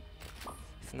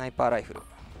スナイパーライフル、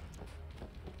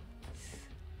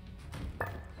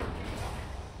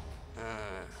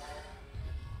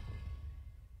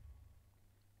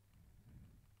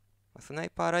スナイ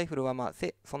パーライフルは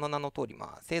その名の通り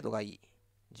精度がいい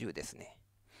銃ですね。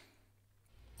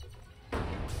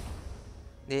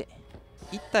で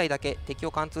1体だけ敵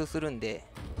を貫通するんで、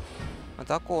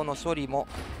雑魚の処理も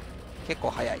結構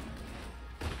早い。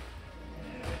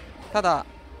ただ、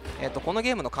この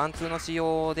ゲームの貫通の仕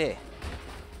様で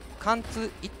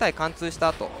1体貫通した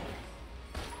後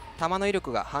弾の威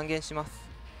力が半減します。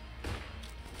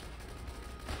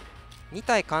2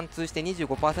体貫通して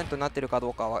 25% になってるか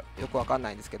どうかはよくわかん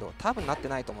ないんですけど、多分なって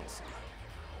ないと思うんですよ。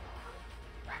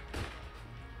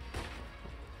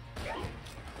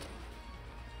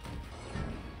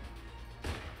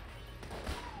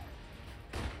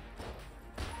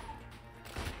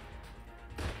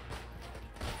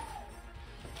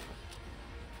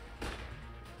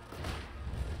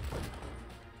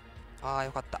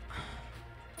よかった。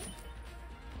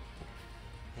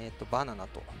バナナ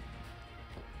と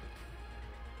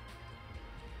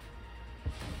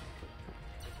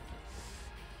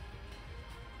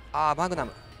マグナ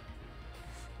ム。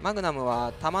マグナム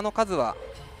は弾の数は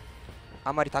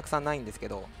あんまりたくさんないんですけ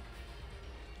ど、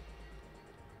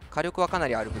火力はかな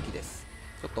りある武器です。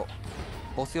ちょっと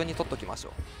ボス用に取っときましょ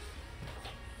う。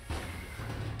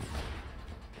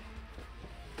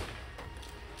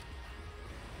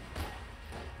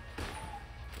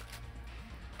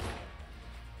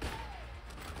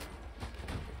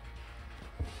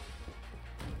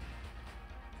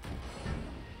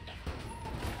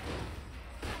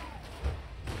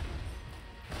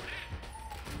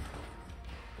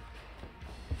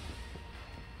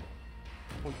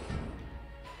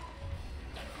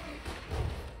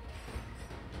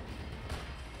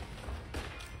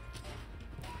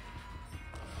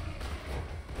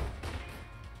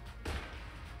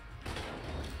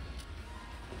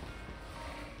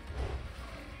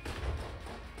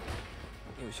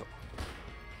よいしょ。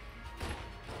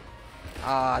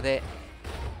で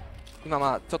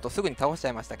今ちょっとすぐに倒しちゃ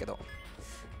いましたけど、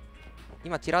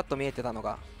今ちらっと見えてたの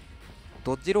が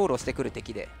ドッジロールをしてくる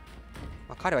敵で、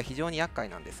彼は非常に厄介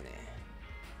なんですね。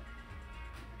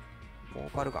ボー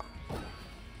パルガン、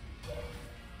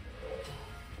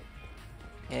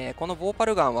このボーパ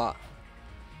ルガンは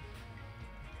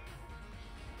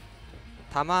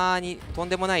たまにとん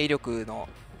でもない威力の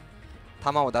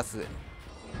弾を出す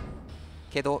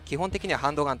けど、基本的には普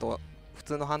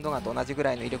通のハンドガンと同じぐ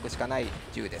らいの威力しかない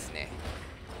銃ですね。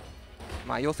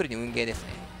要するに運ゲーですね。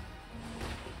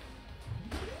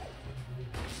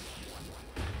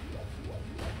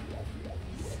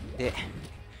で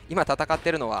今戦って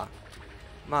るのは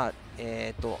今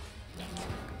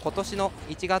年の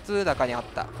1月高にあっ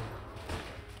た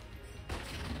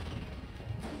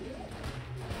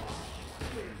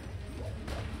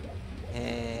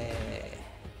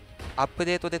アップ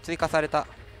デートで追加された、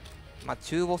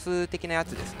中ボス的なや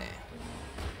つですね。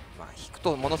引く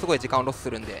とものすごい時間をロス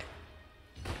するんで、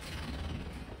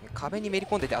壁にめり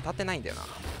込んでて当たってないんだよな。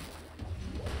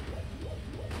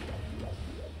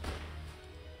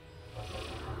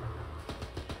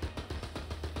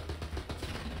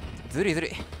ずるいずる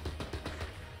い。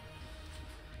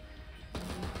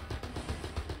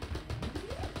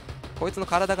こいつの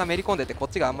体がめり込んでて、こっ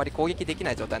ちがあんまり攻撃でき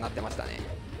ない状態になってましたね。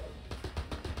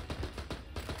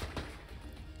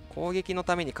攻撃の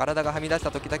ために体がはみ出し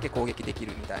た時だけ攻撃でき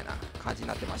るみたいな感じに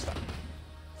なってました。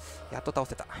やっと倒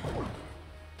せた。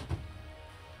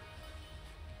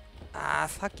あー、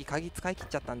さっき鍵使い切っ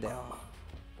ちゃったんだよ。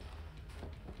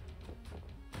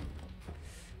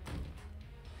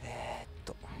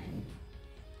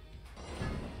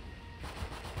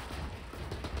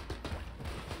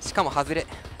しかも外れ。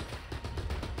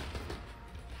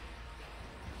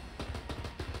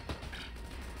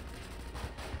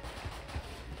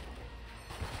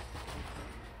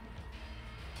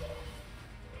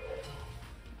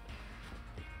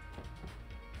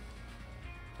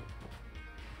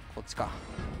こっちか。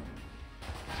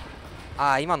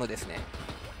ああ、今のですね。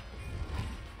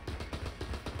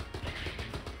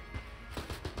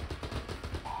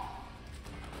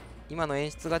今の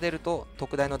演出が出ると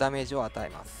特大のダメージを与え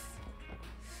ます。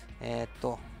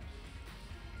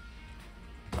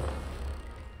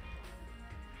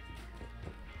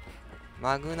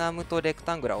マグナムとレク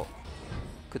タングラを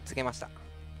くっつけました。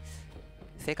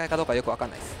正解かどうかよくわかん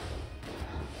ないです。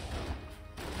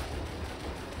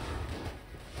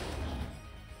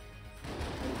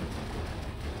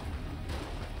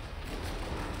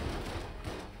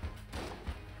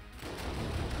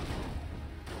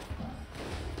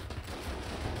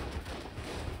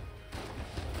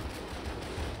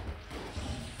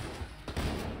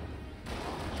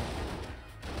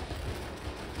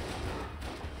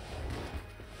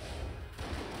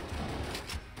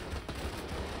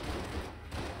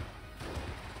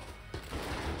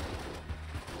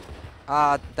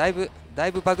あー、だい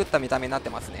ぶバグった見た目になって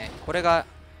ますね。これが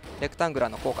レクタングラー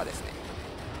の効果ですね。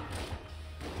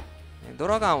ド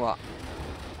ラガンは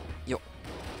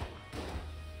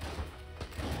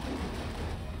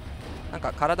なん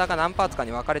か体が何パーツか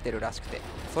に分かれてるらしくて、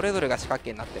それぞれが四角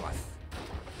形になってます。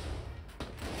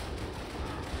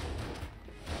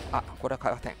あ、これは加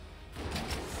点。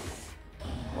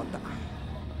終わった。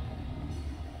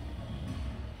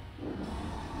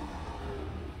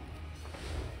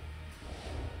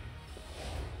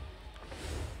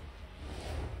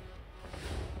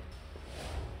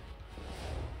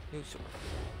よいしょ。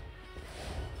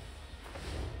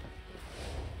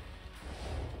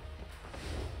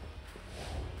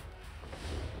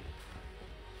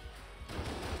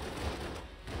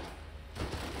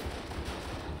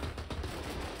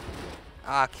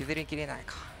ああ、削りきれない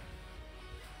か。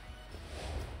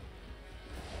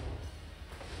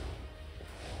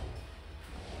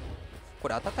こ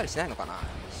れ当たったりしないのかな。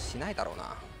しないだろう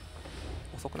な。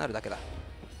遅くなるだけだ。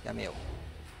やめよう。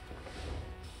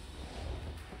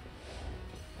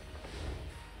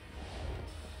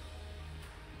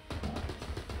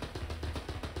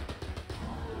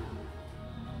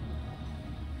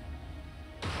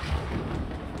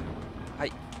は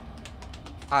い。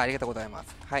ありがとうございま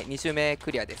す。はい、2周目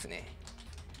クリアですね。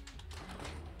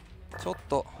ちょっ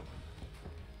と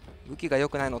武器が良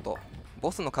くないのと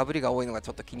ボスのかぶりが多いのがち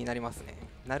ょっと気になりますね。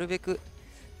なるべく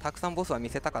たくさんボスは見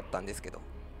せたかったんですけど。よ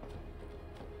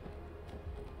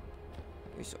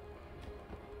いしょ。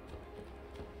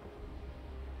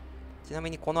ちな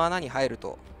みにこの穴に入る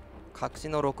と隠し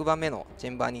の6番目のチ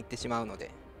ェンバーに行ってしまうの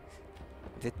で、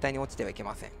絶対に落ちてはいけ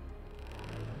ません。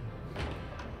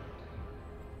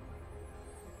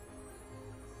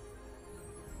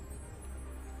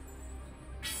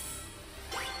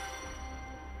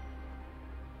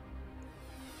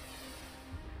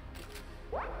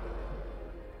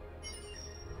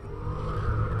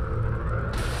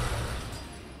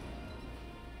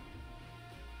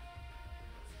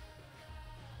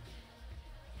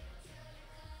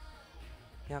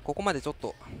いや、ここまでちょっ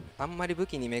とあんまり武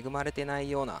器に恵まれてな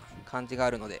いような感じが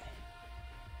あるので、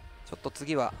ちょっと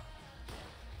次は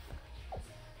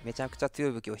めちゃくちゃ強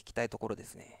い武器を引きたいところで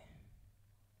すね。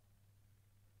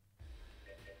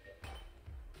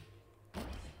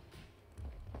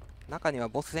中には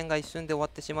ボス戦が一瞬で終わっ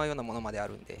てしまうようなものまであ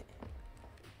るんで、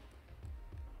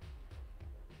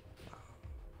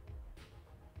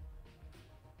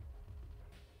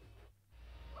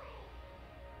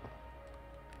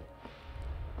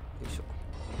よいしょ。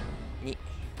2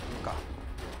か。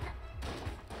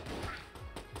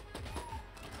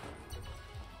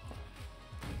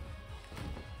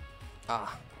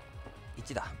ああ、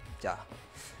1だ。じゃあ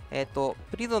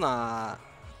プリゾナ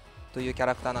ーというキャ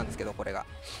ラクターなんですけど、これが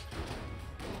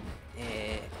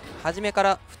初めか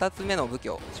ら2つ目の武器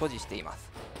を所持しています。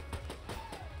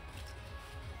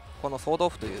このソードオ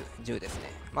フという銃ですね。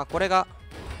まあこれが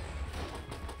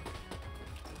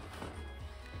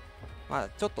まあ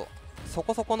ちょっとそ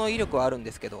こそこの威力はあるん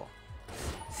ですけど、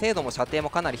精度も射程も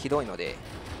かなりひどいので、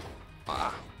も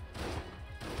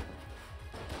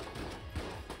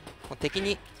う敵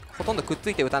にほとんどくっつ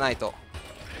いて撃たないと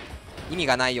意味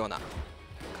がないような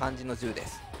感じの銃で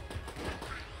す。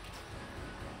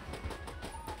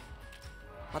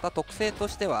また特性と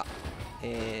しては、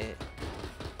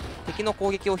敵の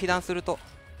攻撃を被弾すると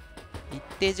一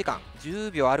定時間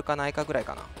10秒あるかないかぐらい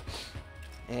かな、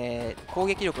攻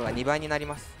撃力が2倍になり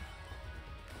ます。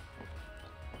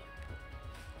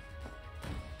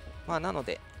まあなの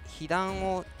で被弾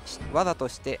をわざと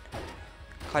して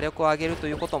火力を上げると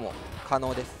いうことも可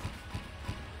能です。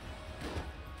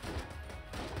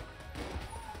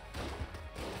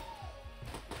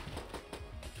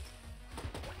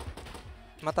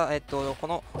また、こ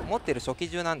の持ってる初期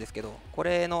銃なんですけど、こ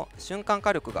れの瞬間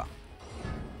火力が、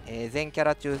全キャ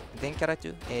ラ中、4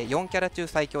キャラ中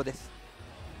最強です。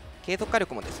継続火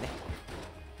力もですね。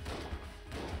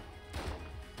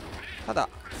ただ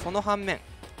その反面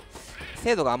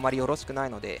精度があんまりよろしくない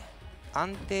ので、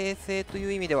安定性とい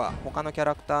う意味では他のキャ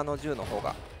ラクターの銃の方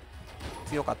が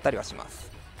強かったりはします。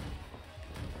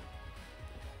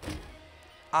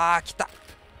来た。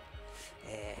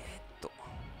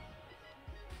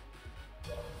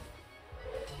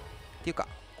っていうか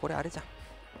これあれじゃん、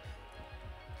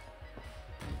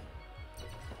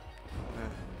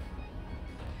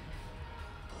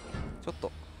ちょっ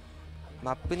と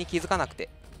マップに気づかなくて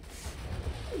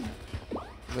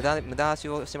無駄足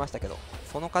をしましたけど、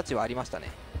その価値はありましたね。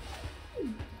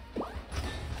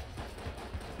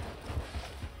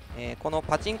この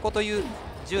パチンコという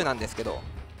銃なんですけど、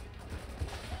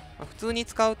普通に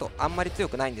使うとあんまり強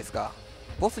くないんですが、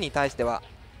ボスに対しては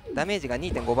ダメージが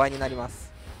 2.5 倍になります。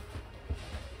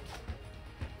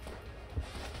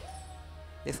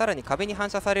でさらに壁に反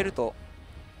射されると、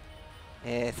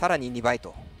さらに2倍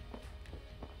と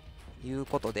いう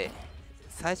ことで、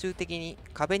最終的に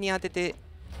壁に当てて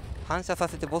反射さ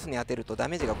せてボスに当てるとダ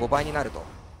メージが5倍になると。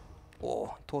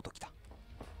とうとうきた。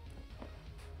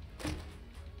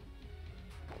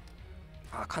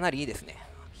かなりいいですね。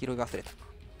拾い忘れた。こ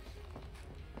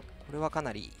れはか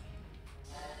なりいい。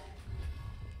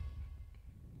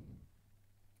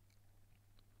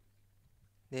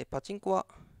でパチンコは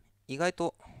意外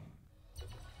と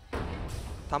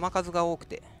弾数が多く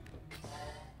て、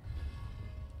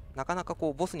なかなか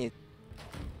ボスに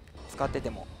使ってて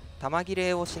も弾切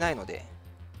れをしないので、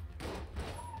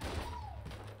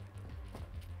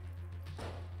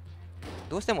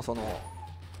どうしてもその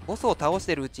ボスを倒し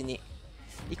てるうちに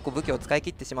1個武器を使い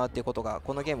切ってしまうっていうことが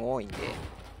このゲーム多いんで、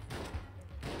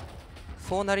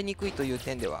そうなりにくいという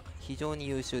点では非常に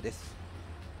優秀です。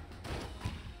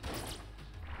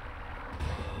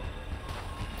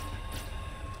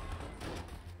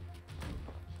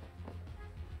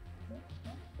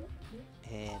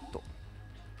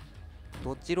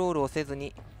ドッジロールをせず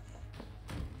に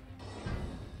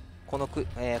この部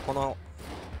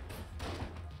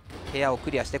屋を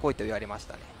クリアしてこいと言われまし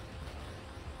たね。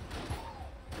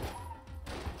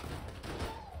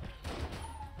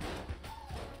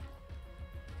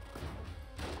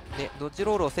でドッジ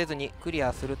ロールをせずにクリ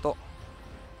アすると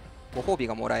ご褒美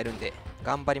がもらえるんで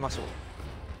頑張りましょ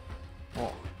う。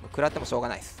もう食らってもしょうが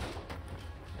ないです。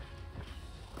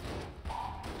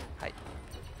はい。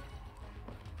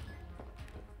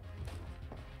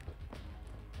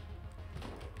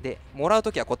でもらう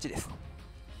ときはこっちです。で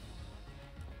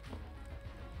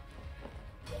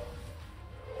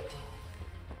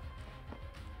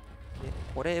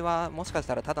これはもしかし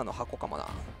たらただの箱かもな。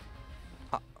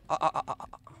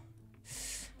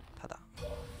ただ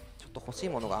ちょっと欲しい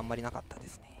ものがあんまりなかったで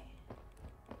すね。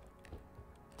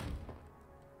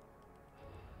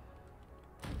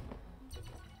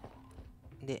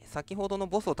で先ほどの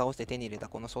ボスを倒して手に入れた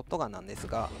このショットガンなんです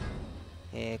が、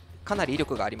かなり威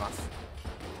力があります。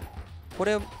こ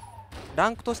れラ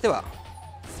ンクとしては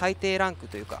最低ランク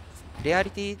というかレア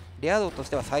度とし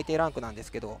ては最低ランクなんで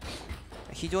すけど、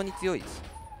非常に強いです。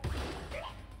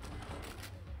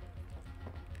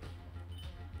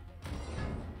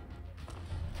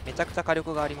めちゃくちゃ火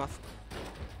力があります。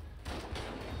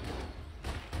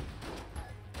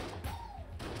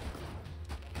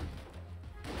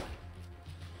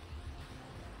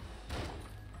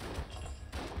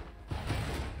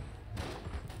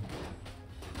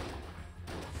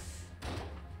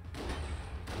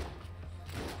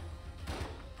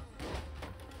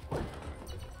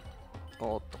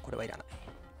これはいらない。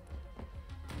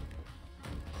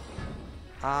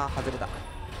外れた。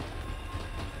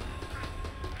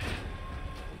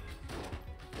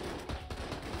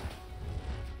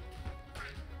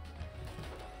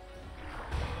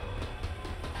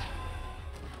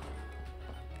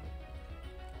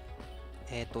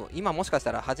今もしかし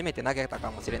たら初めて投げた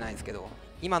かもしれないですけど、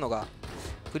今のが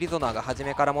プリゾナーが初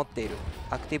めから持っている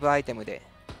アクティブアイテムで、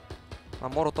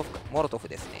モロトフ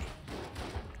ですね。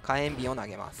火炎瓶を投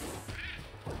げます。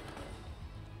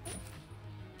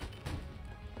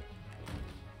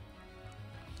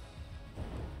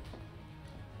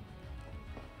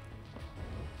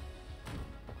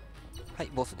はい、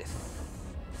ボスです。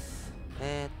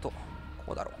こ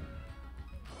こだろう。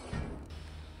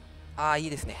ああ、いい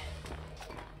ですね。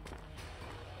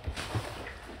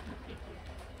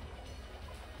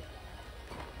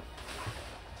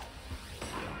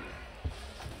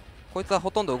こいつは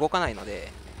ほとんど動かないの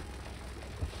で、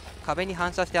壁に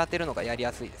反射して当てるのがやり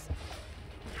やすいです。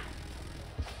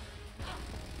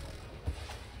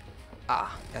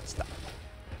ああ、やっちゃっ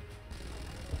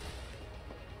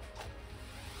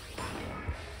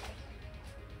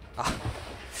た。あ、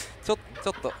ちょっ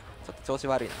と調子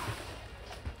悪い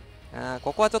な。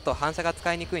ここはちょっと反射が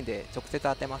使いにくいんで直接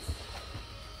当てます。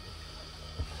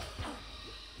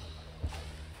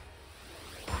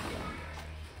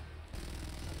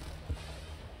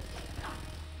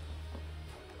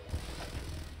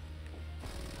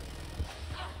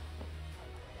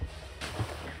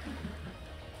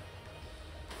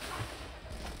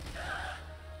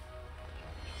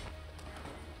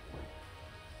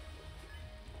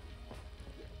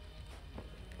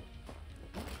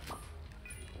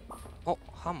お、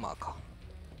ハンマーか。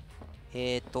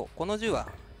この銃は、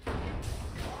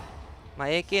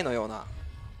AK のような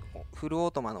フルオ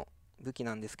ートマの武器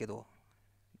なんですけど、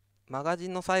マガジ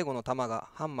ンの最後の弾が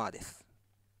ハンマーです。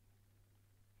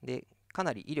で、か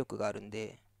なり威力があるん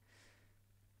で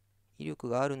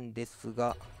す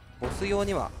が、ボス用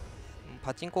には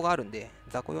パチンコがあるんで、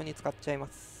雑魚用に使っちゃいま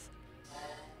す。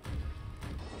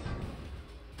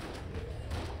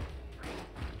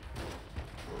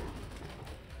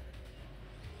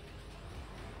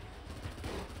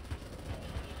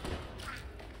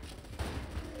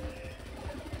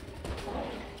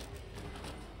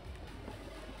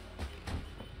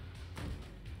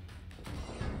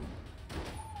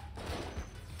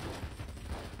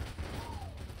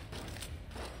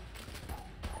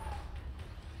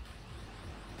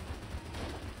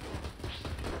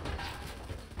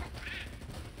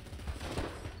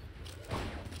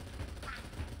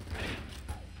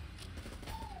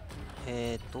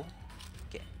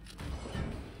OK。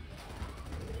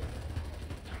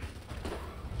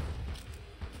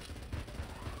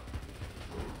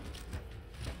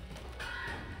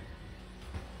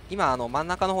今真ん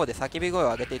中の方で叫び声を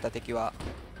上げていた敵は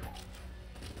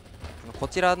こ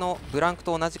ちらのブランク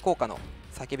と同じ効果の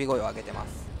叫び声を上げてま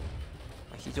す。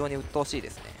非常に鬱陶しいで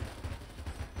すね。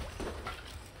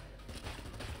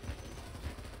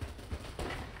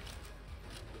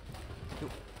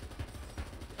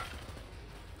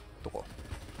どこ？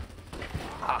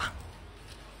ああ、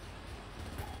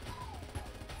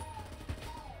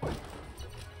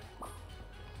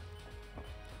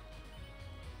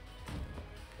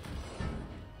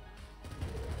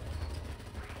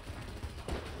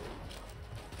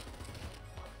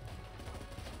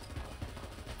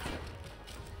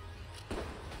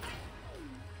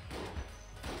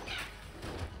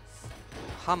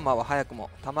ハンマーは早くも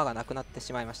弾がなくなって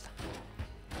しまいました。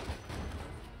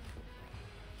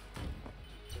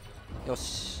よ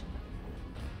し。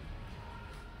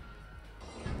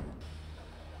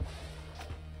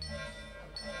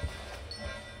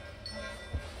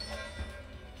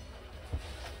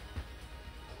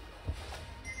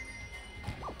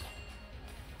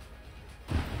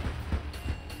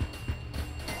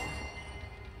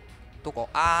どこ？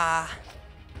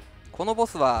このボ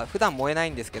スは普段燃えな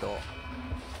いんですけど、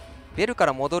ベルか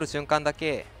ら戻る瞬間だ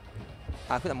け、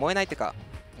普段燃えないっていうか、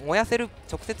直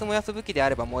接燃やす武器であ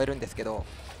れば燃えるんですけど、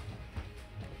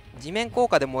地面効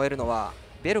果で燃えるのは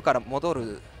ベルから戻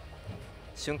る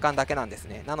瞬間だけなんです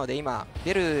ね。なので今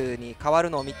ベルに変わる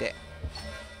のを見て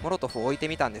モロトフを置いて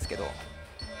みたんですけど、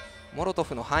モロト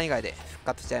フの範囲外で復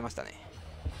活しちゃいましたね。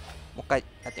もう一回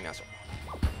やってみましょう。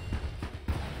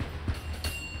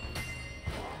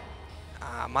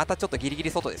またちょっとギリギリ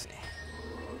外ですね。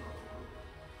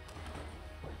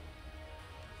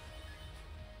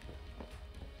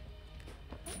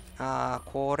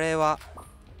これは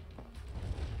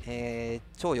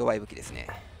超弱い武器ですね。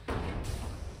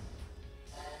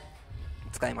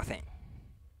使えません。よ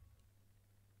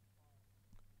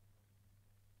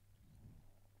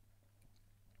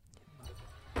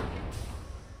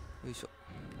いしょ。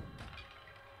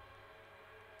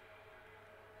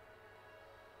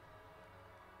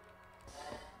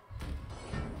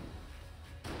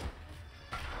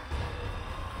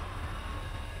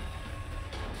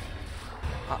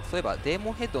そういえばデー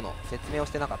モンヘッドの説明を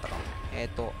してなかったかも。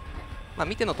まあ、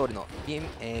見ての通りのビ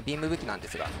ーム武器なんで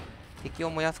すが、敵を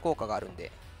燃やす効果があるん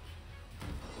で、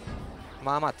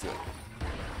まあまあ強い。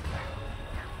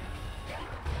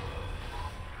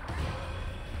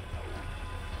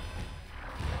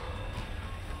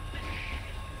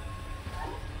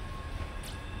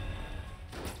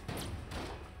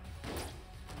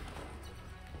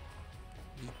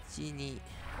1、2。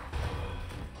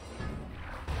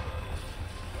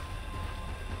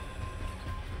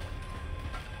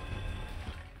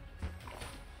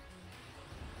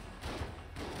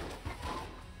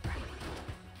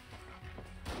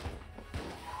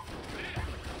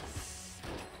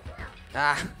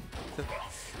あ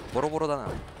ーボロボロだな。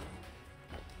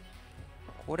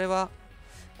これは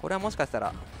もしかした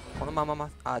らこのまま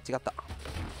違った。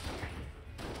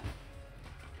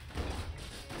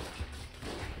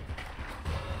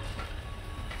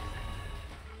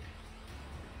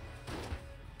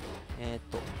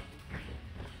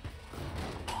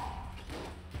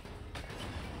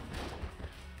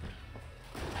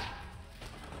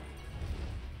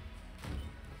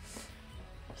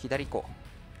左行こう。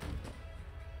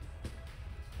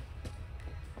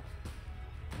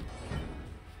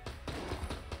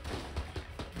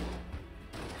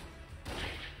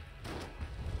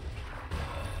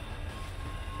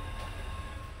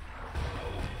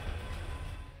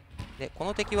でこ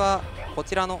の敵はこ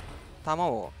ちらの球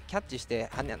をキャッチして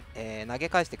投げ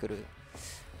返してくる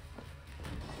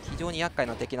非常に厄介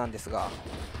な敵なんですが、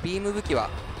ビーム武器は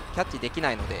キャッチでき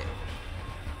ないので、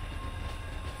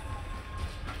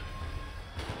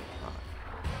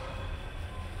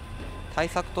対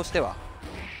策としては、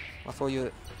そうい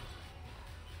う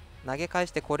投げ返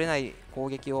してこれない攻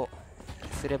撃を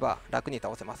すれば楽に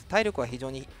倒せます。体力は非常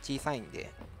に小さいん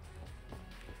で、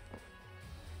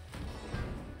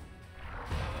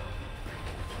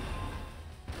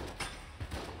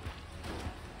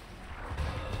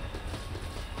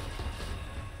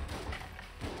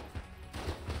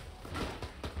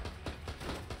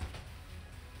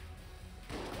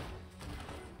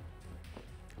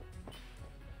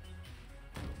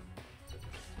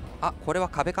あ、これは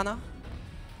壁かな。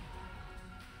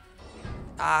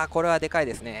これはでかい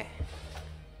ですね。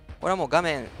これはもう画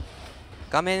面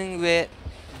上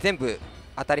全部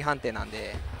当たり判定なん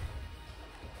で、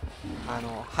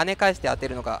跳ね返して当て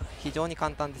るのが非常に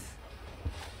簡単です。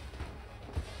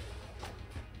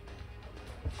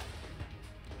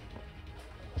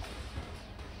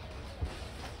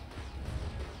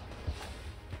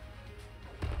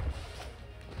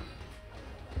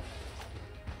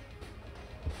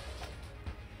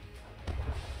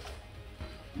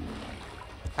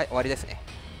はい、終わりですね。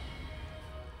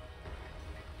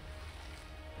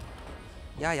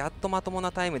いや、やっとまとも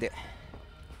なタイムで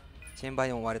チェーンバ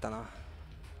イオン終われたな。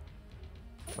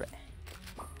これち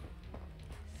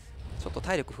ょっと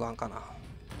体力不安かな。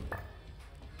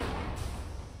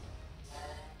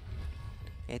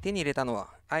手に入れたのは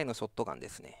愛のショットガンで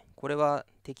すね。これは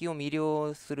敵を魅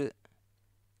了する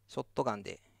ショットガン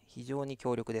で非常に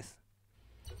強力です。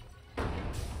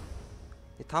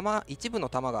で一部の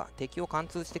弾が敵を貫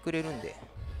通してくれるんで、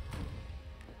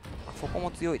そこも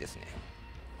強いですね。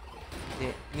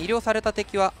で魅了された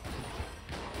敵は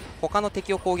他の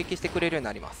敵を攻撃してくれるように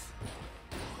なります。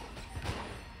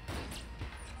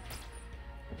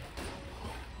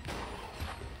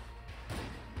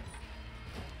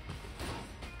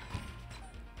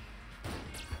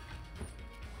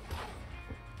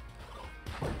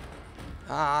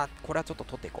これはちょっと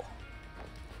取っていこう。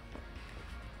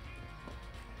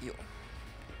いいよ。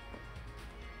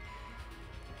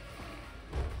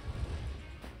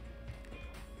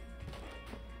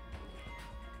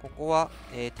ここは、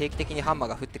定期的にハンマー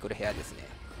が降ってくる部屋です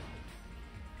ね。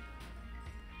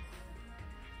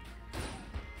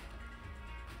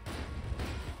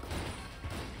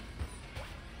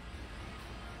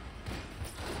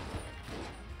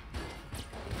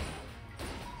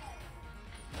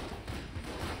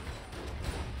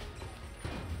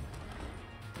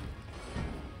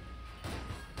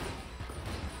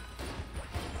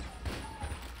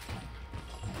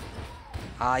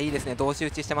いいですね。同士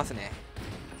打ちしてますね。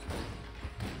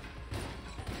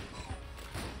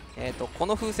こ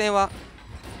の風船は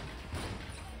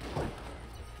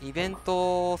イベン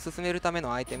トを進めるため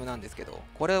のアイテムなんですけど、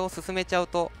これを進めちゃう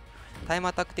とタイム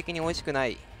アタック的に美味しくな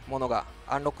いものが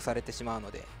アンロックされてしまう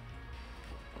ので、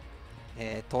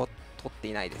取って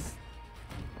いないです。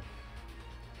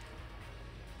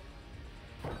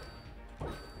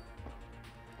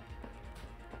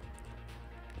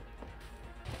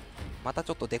また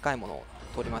ちょっとでかいものを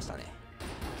取りましたね。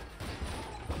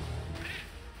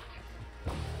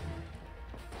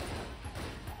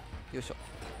よいしょ。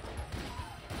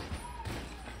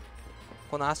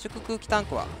この圧縮空気タン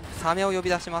クはサメを呼び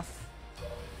出します。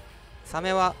サ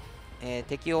メは、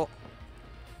敵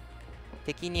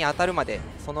に当たるまで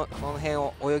その辺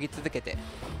を泳ぎ続けて、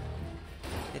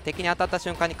で敵に当たった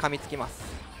瞬間に噛みつきます。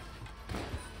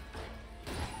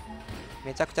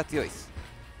めちゃくちゃ強いです。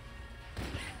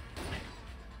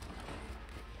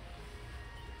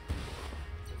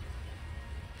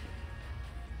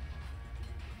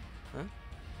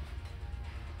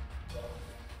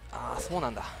ああ、そうな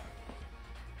んだ。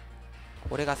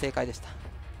これが正解でした。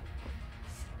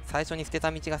最初に捨て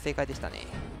た道が正解でしたね。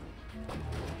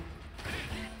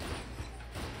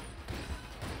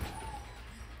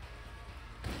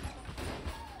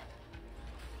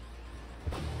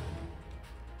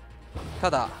た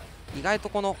だ意外と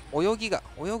この泳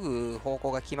ぐ方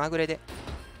向が気まぐれで、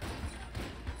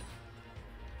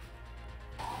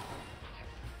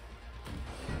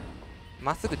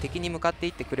まっすぐ敵に向かってい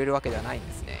ってくれるわけではないん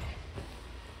ですね。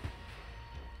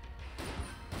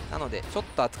なのでちょっ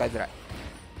と扱いづらい。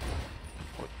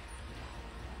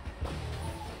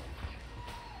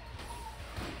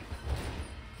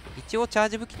一応チャー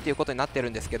ジ武器っていうことになってる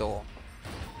んですけど、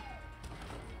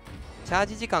チャー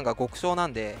ジ時間が極小な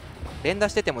んで連打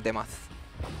してても出ます。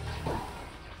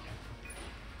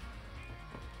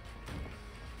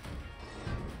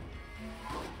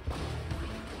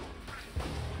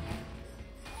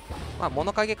まあ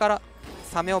物陰から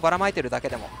サメをばらまいてるだけ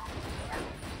でも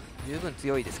十分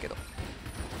強いですけど。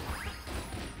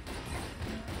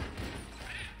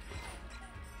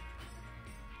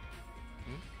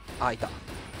あ、いた。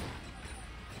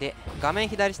で画面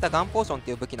左下ガンポーションって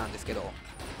いう武器なんですけど、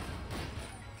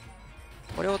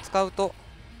これを使うと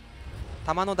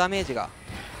弾のダメージが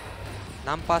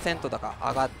何%だか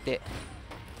上がって、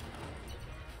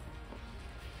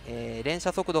連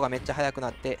射速度がめっちゃ速く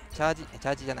なって、チャ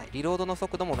ージじゃない、リロードの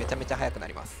速度もめちゃめちゃ速くな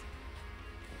ります。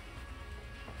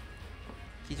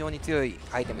非常に強い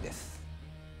アイテムです。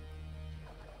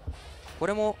こ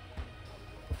れも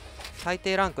最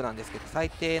低ランクなんですけど、最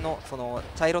低のその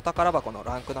茶色宝箱の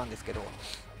ランクなんですけど、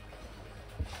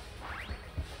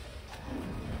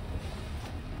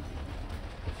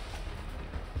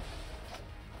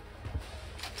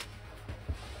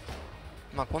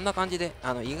まあこんな感じで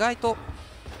意外と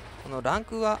このラン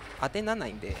クは当てにならな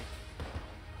いんで、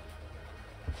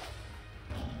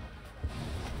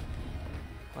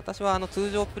私は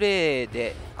通常プレイ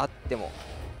であっても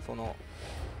その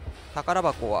宝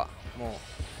箱はも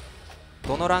う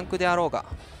どのランクであろうが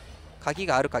鍵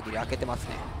がある限り開けてます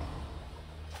ね。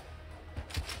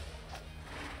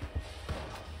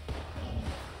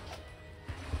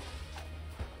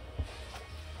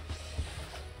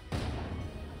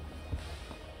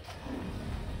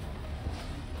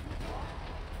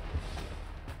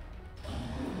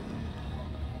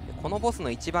このボスの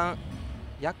一番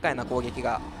厄介な攻撃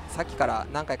がさっきから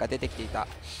何回か出てきていた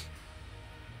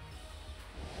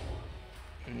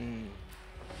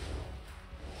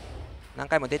何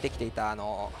回も出てきていた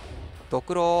ド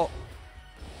クロ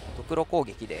攻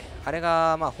撃で、あれ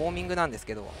がまあホーミングなんです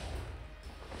けど、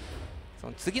そ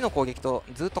の次の攻撃と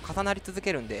ずっと重なり続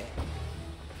けるんで、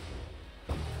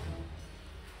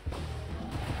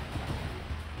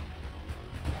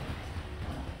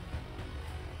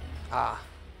ああ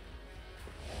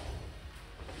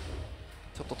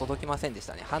ちょっと届きませんでし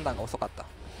たね。判断が遅かった。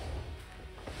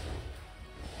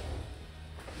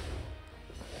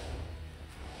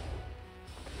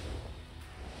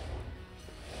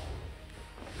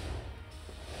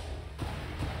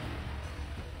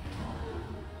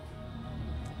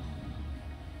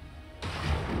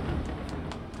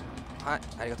はい、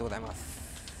ありがとうございま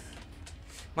す。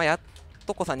まあやっ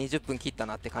とこさ20分切った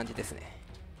なって感じですね。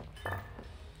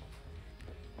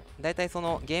だいたいそ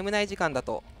のゲーム内時間だ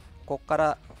とこっか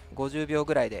ら50秒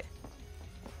ぐらいで、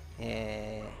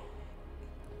ゲ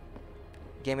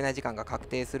ーム内時間が確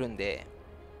定するんで、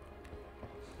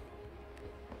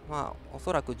まあお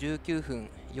そらく19分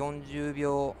40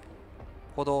秒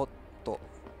ほどと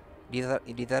リ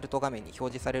ザルト画面に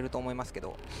表示されると思いますけ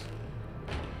ど、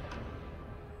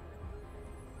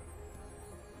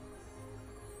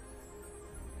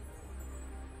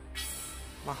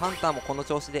まあハンターもこの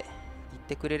調子でいっ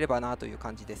てくれればなという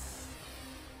感じです。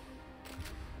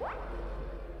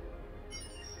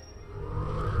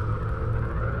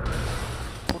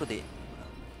これで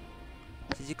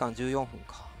1時間14分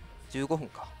か15分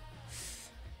か、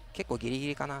結構ギリギ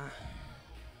リかな。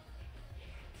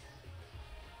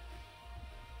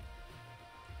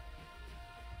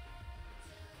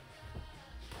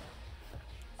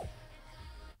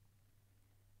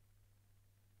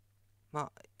ま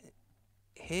あ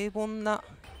平凡な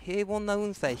平凡な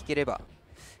運さえ引ければ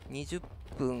20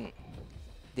分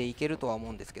でいけるとは思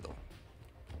うんですけど。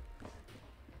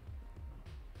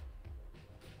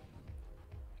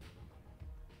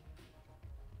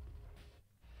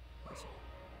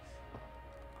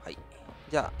はい、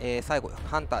じゃあ、最後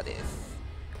ハンターです。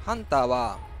ハンター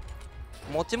は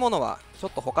持ち物はちょ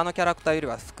っと他のキャラクターより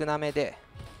は少なめで、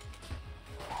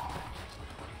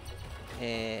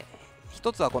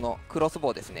一つはこのクロスボ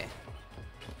ウですね。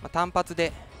単発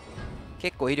で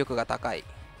結構威力が高い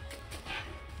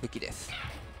武器です。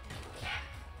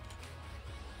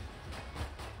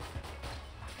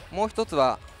もう一つ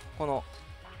はこの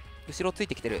後ろつい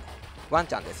てきてるワン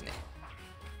ちゃんですね。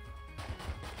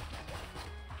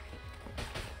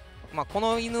こ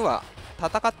の犬は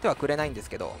戦ってはくれないんです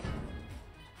けど、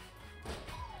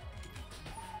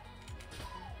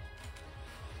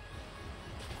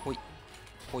ほい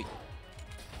ほい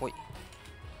ほい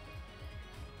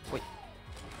ほい、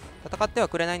戦っては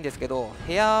くれないんですけど、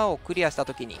部屋をクリアした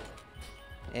ときに、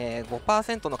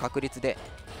5% の確率で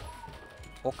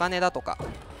お金だとか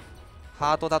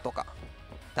ハートだとか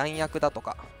弾薬だと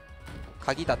か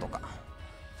鍵だとか、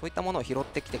そういったものを拾っ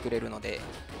てきてくれるので、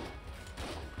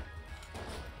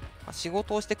仕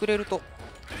事をしてくれると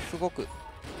すごく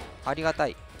ありがた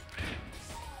い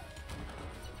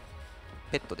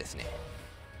ペットですね。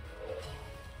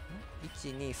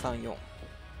1234、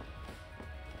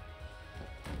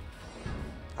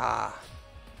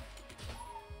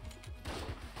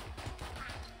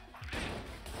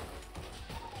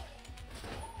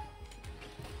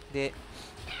で、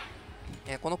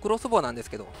このクロスボウなんです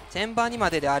けど、チェンバー2ま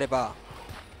でであれば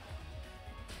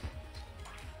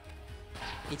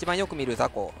一番よく見る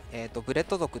雑魚、ブレッ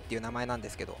ド族っていう名前なんで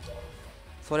すけど、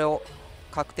それを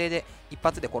確定で一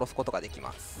発で殺すことができ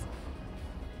ます。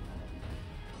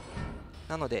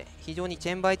なので非常にチ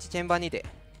ェンバー1チェンバー2で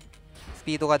ス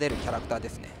ピードが出るキャラクターで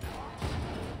すね。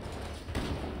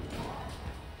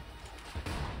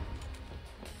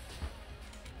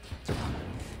ち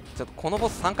ょっとこのボ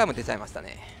ス3回も出ちゃいました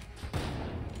ね。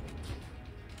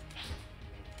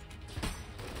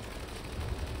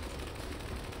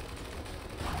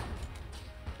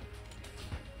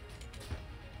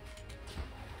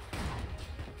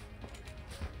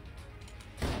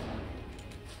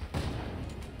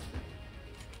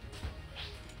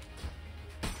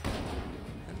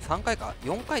3回か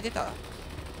4回出た。3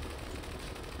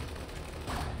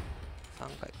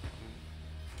回、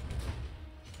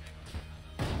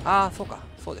そうか、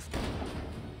そうですね。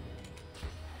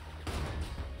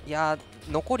いや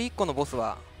ー、残り1個のボス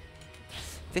は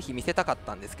ぜひ見せたかっ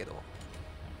たんですけど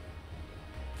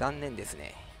残念です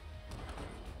ね。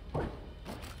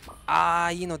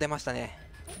いいの出ましたね。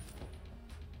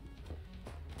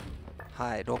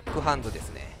はい、ロックハンドで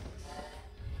すね。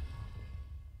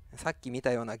さっき見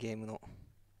たようなゲームの、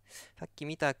さっき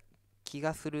見た気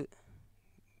がする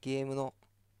ゲームの、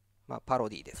パロ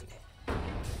ディですね。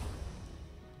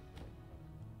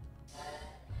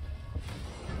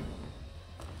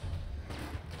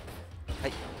は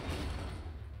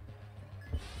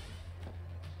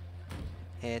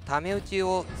い、ため打ち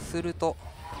をすると、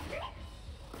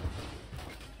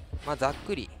ざっ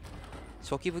くり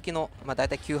初期武器の、だい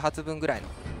たい9発分ぐらいの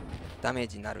ダメー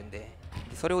ジになるんで、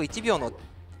それを1秒の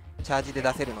チャージで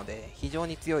出せるので非常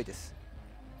に強いです。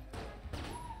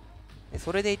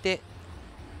それでいて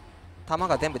弾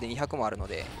が全部で200もあるの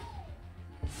で、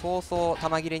そうそう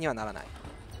弾切れにはならない。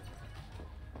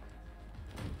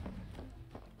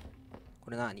こ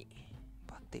れ何？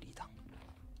バッテリーだ。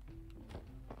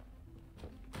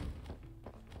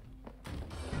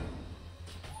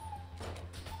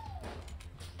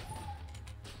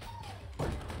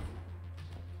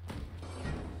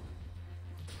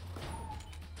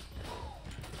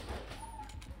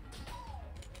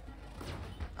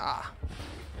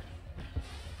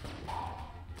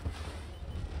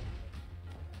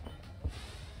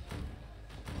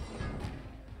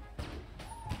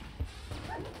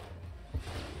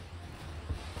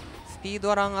スピー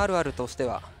ドランあるあるとして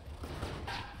は、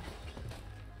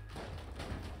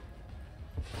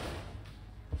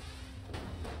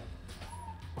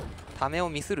ためを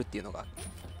ミスるっていうのが、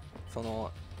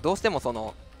どうしてもチ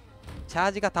ャ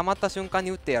ージが溜まった瞬間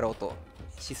に打ってやろうと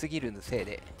しすぎるせい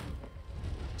で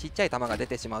ちっちゃい球が出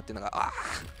てしまうっていうのが、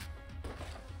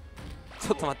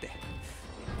ちょっと待って、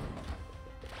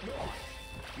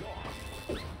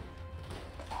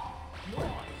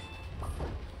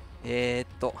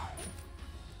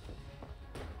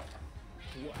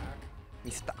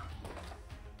ミスった。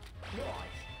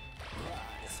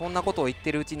そんなことを言っ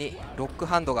てるうちにロック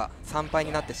ハンドが3敗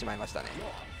になってしまいましたね。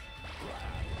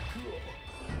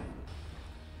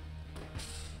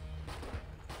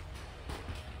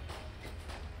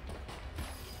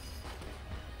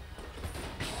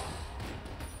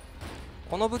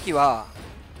この武器は、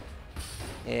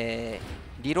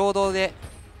リロードで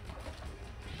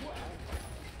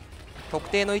特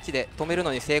定の位置で止める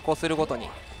のに成功するごとに、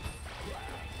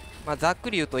ざっ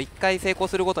くり言うと1回成功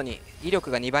するごとに威力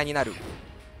が2倍になる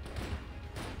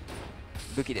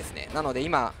武器ですね。なので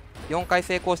今4回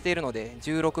成功しているので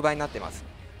16倍になってます。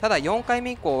ただ4回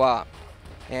目以降は、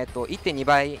1.2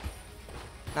 倍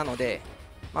なので、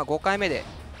5回目で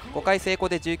5回成功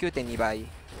で 19.2 倍、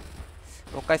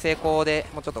6回成功で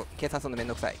もうちょっと計算するのめん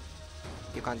どくさいっ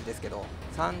ていう感じですけど、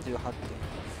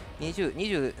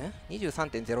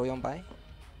23.04 倍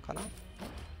かな。ちょっ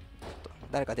と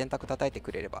誰か電卓叩いて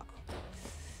くれれば、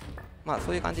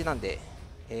そういう感じなんで、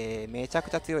めちゃく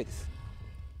ちゃ強いです。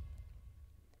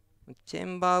チェ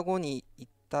ンバー後に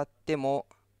至っても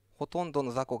ほとんど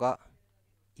の雑魚が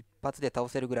一発で倒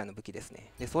せるぐらいの武器です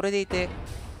ね。でそれでいて、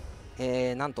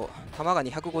なんと弾が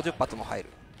250発も入る。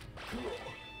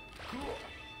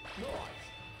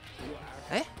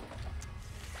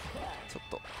ちょっ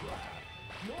と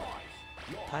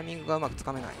タイミングがうまくつ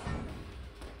かめない。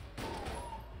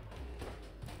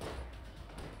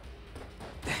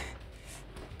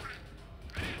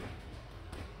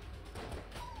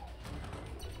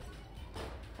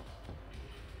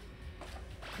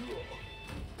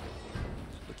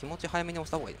気持ち早めに押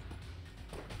した方がいい。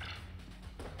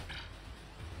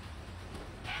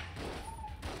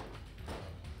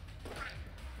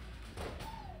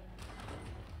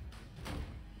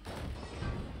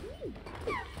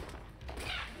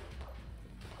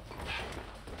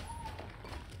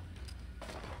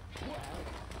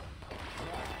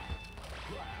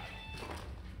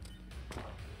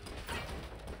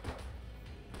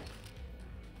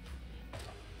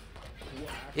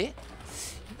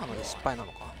今ので失敗な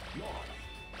のか。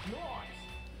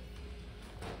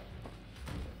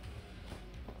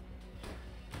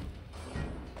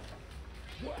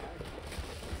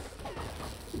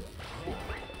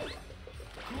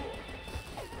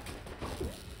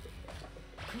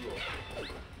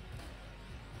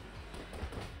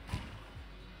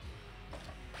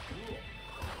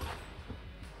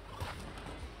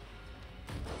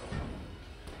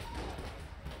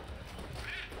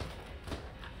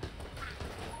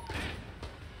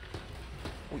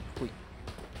ほい。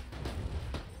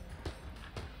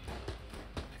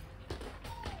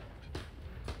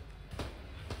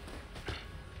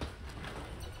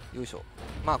よいしょ。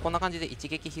こんな感じで一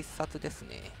撃必殺です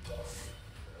ね。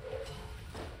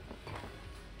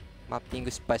マッピン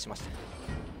グ失敗しました。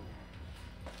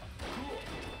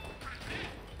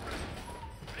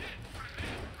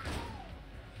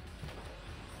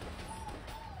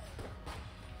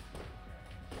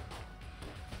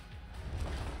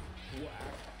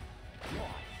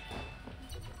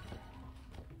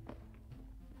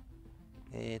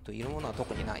いるものは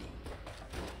特にない。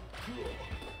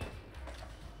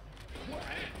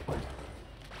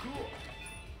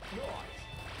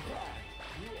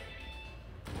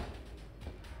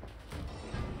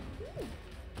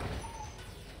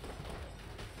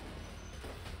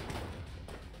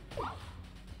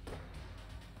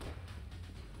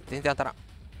全然当たらん。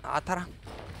当たらん。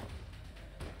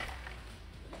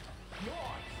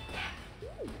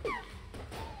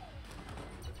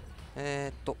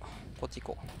こっち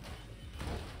行こう。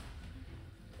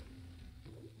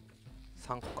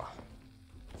3個か。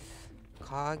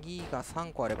鍵が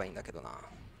3個あればいいんだけどな。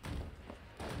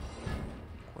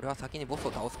これは先にボス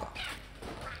を倒すか。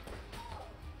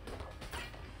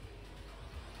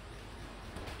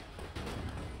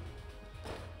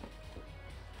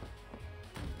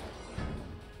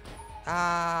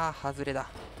外れだ。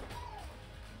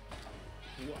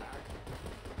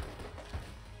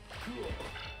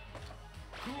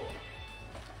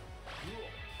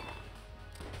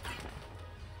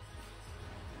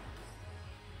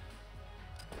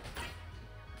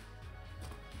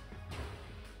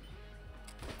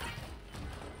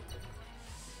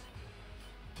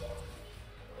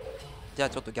じゃあ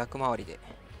ちょっと逆回りで。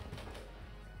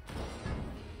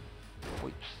ほ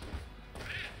い。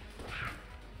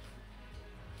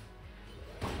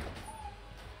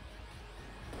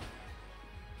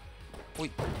ほ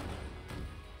い。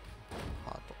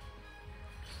ハート。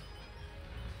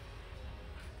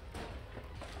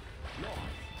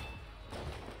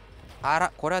あ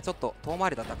ら、これはちょっと遠回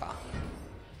りだったか。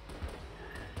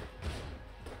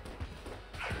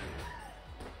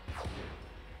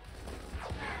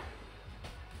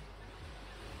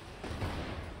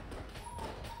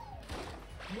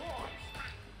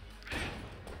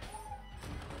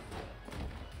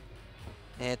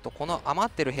この余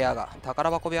ってる部屋が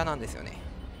宝箱部屋なんですよね。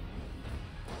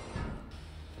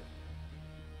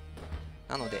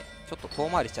なのでちょっと遠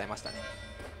回りしちゃいましたね。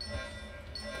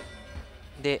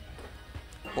で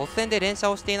ボス戦で連射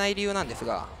をしていない理由なんです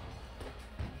が、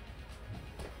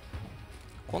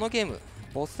このゲーム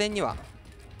ボス戦には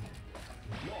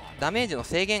ダメージの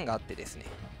制限があってですね、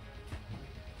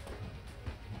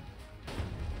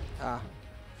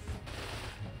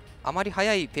あまり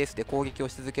速いペースで攻撃を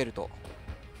し続けると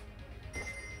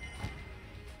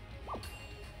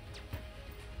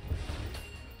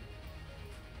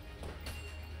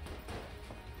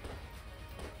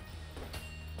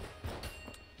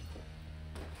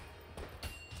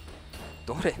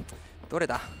どれ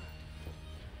だ。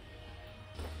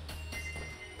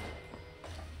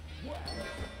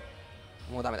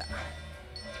もうダメだ。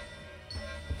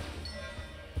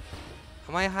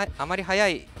あまり速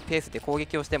いペースで攻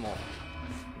撃をしても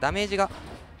ダメージが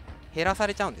減らさ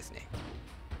れちゃうんですね。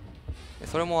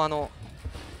それも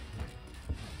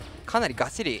かなりが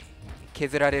っしり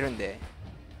削られるんで、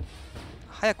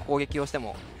早く攻撃をして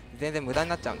も全然無駄に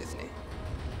なっちゃうんですね。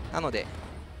なので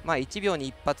まあ1秒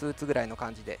に1発撃つぐらいの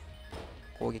感じで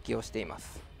攻撃をしていま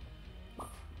す。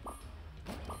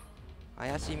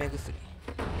怪しい目薬、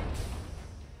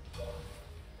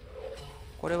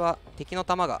これは敵の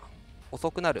弾が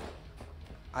遅くなる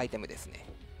アイテムですね。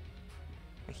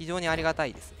非常にありがた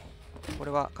いですね。これ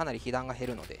はかなり被弾が減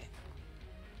るので。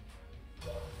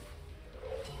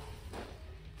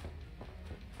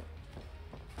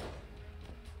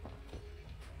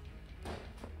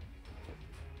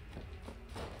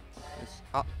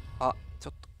ちょ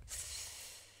っと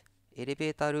エレベ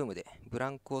ータールームでブラ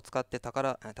ンクを使って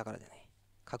宝じゃない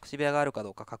隠し部屋があるかど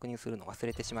うか確認するのを忘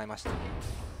れてしまいました。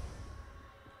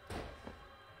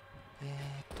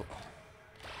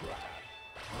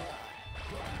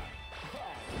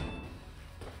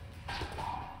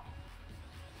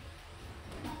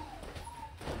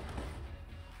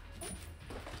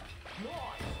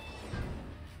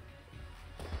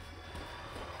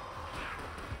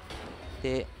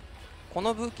でこ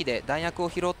の武器で弾薬を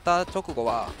拾った直後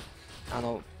は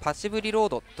パッシブリロー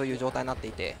ドという状態になって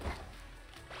いて、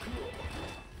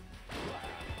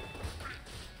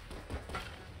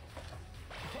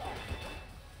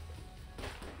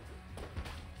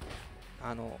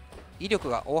威力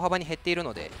が大幅に減っている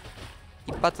ので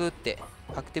一発撃って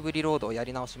アクティブリロードをや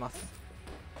り直します。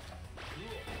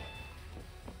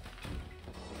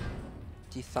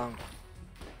実産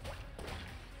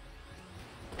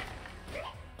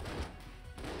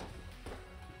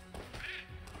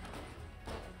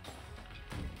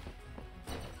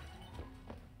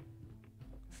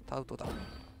スタウト弾、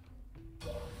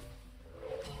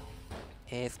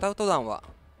スタウト弾は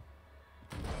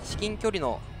至近距離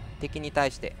の敵に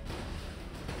対して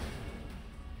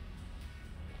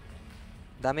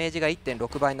ダメージが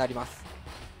 1.6 倍になります。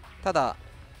ただ、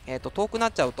遠くな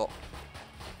っちゃうと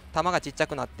弾がちっちゃ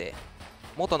くなって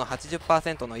元の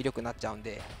 80% の威力になっちゃうん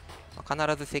で、必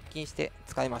ず接近して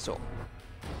使いましょう。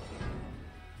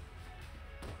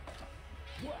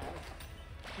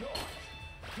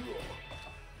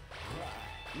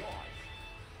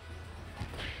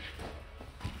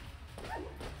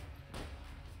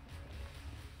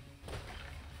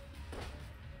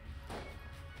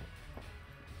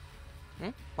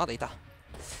まだいた。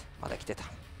まだ来てた。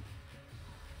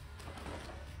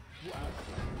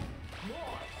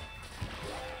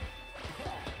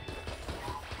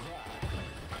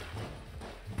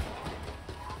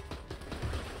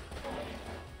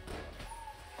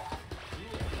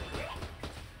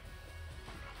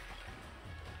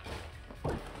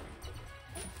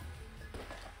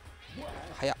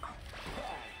早っ。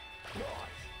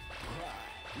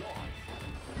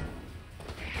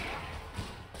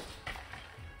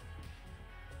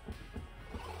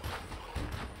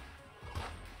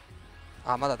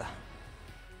まだだ。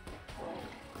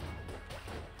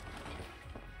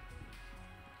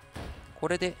こ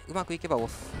れでうまくいけば押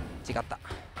す。違った。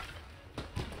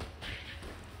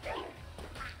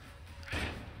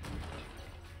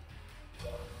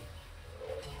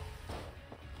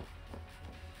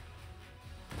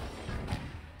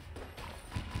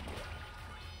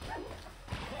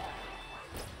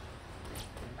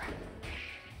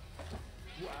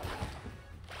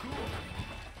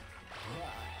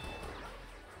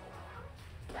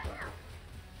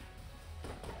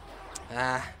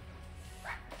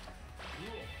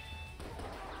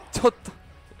ちょっと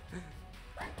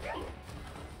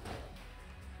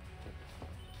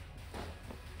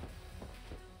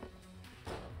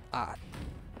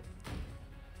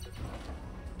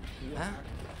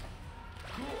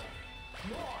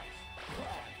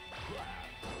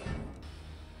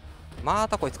ま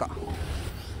たこいつか。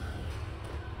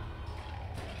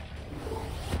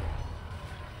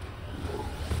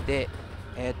で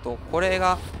これ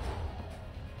が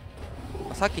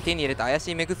さっき手に入れた怪し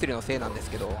い目薬のせいなんで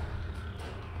すけど、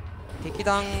敵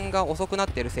弾が遅くなっ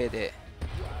てるせいで、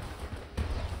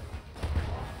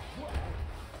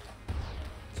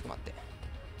ちょっと待って、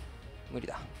無理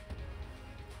だ。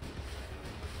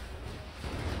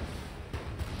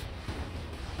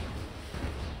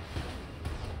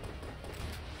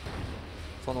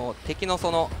その敵の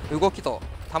その動きと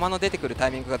弾の出てくるタ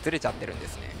イミングがずれちゃってるんで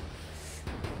すね。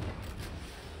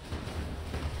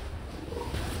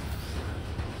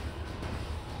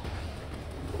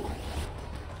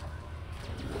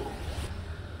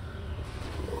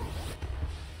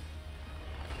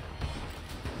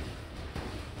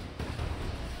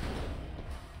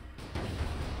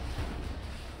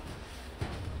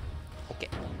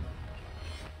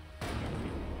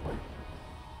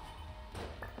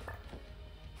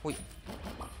ほい。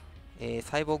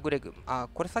サイボーグレグ、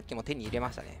これさっきも手に入れ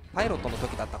ましたね。パイロットの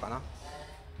時だったかな。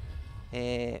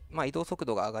移動速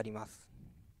度が上がります。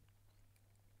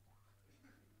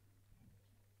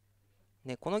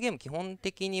ね、このゲーム基本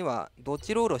的にはどっ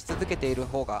ちロールをし続けている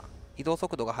方が移動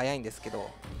速度が速いんですけど、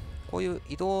こういう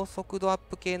移動速度アッ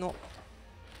プ系の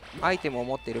アイテムを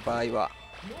持っている場合は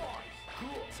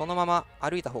そのまま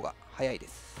歩いた方が速いで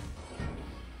す。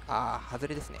外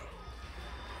れですね。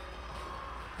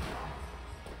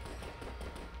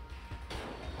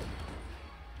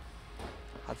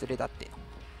外れだって。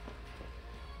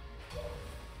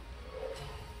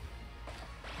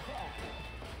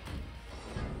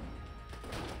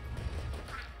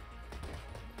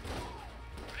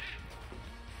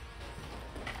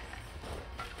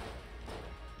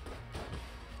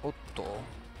おっと、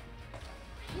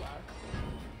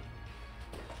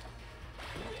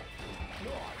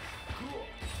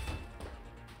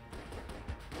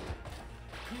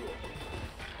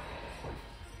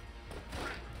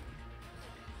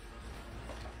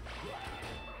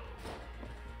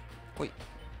ほい。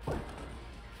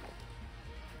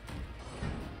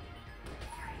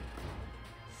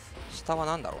下は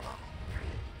何だろうな。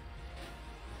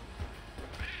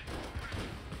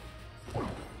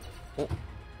お、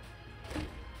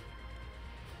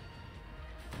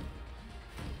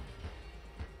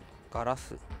ガラ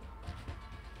ス。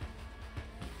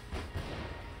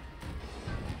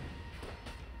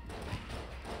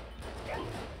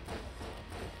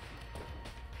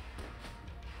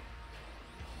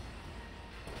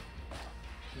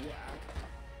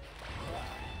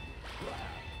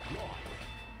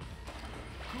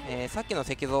さっきの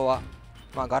石像は、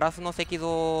ガラスの石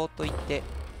像といって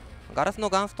ガラスの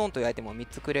ガンストーンというアイテムを3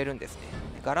つくれるんですね。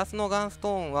ガラスのガンスト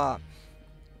ーンは、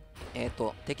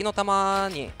敵の弾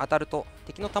に当たると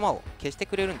敵の弾を消して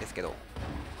くれるんですけど、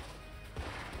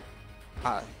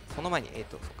その前に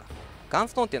そうか、ガン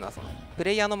ストーンっていうのはそのプ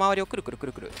レイヤーの周りをくるくるく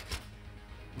るくる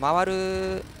回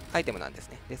るアイテムなんです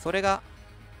ね。でそれが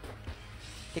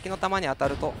敵の弾に当た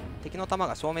ると敵の弾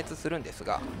が消滅するんです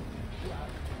が、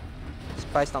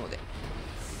失敗したので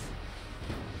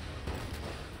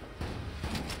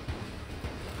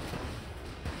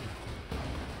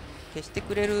消して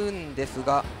くれるんです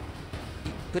が、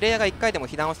プレイヤーが1回でも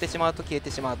被弾をしてしまうと消え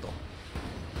てしまうと、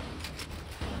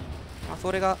そ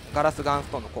れがガラスガンス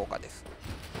トーンの効果です。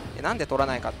でなんで取ら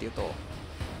ないかっていうと、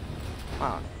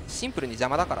シンプルに邪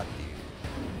魔だからっていう。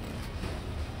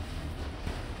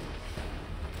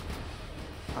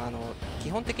基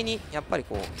本的にやっぱり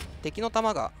こう敵の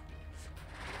弾が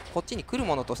こっちに来る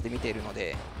ものとして見ているの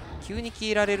で、急に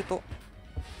消えられると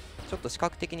ちょっと視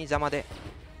覚的に邪魔で、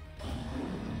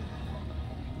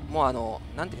もう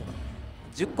なんていうの、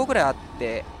10個ぐらいあっ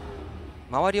て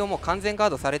周りをもう完全ガー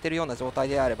ドされてるような状態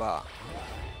であれば、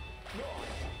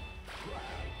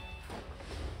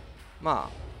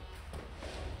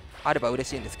あれば嬉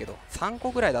しいんですけど、3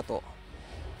個ぐらいだと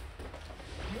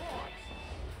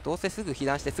どうせすぐ被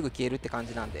弾してすぐ消えるって感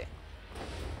じなんで、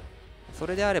そ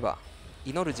れであれば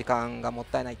祈る時間がもっ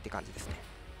たいないって感じですね。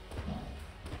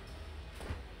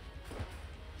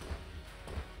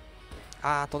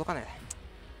届かない。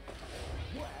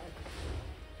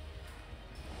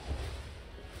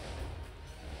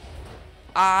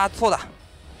そうだ。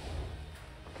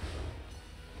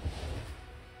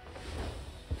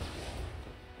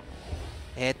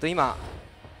今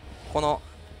この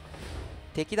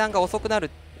敵弾が遅くなる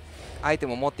アイテ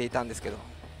ムを持っていたんですけど、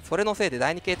それのせいで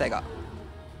第2形態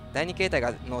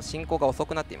の進行が遅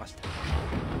くなっていました。ち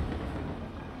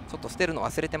ょっと捨てるの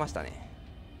忘れてましたね。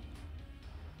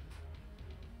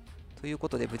というこ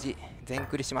とで無事全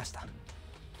クリしました。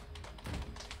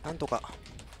なんとか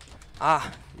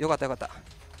よかったよかった。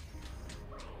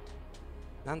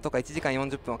なんとか1時間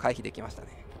40分を回避できましたね。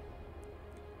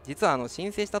実は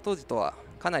申請した当時とは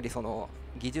かなりその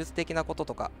技術的なこと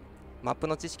とかマップ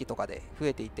の知識とかで増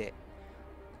えていて、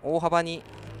大幅に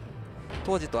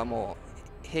当時とはも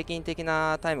う平均的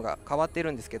なタイムが変わって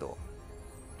るんですけど、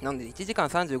なので1時間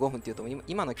35分っていうと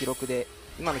今の基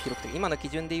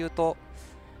準で言うと、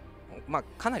まあ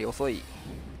かなり遅い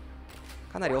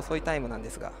タイムなんで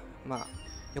すが、まあ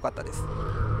良かったです。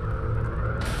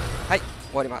はい、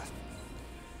終わります。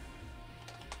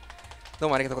どう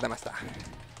もありがとうございました。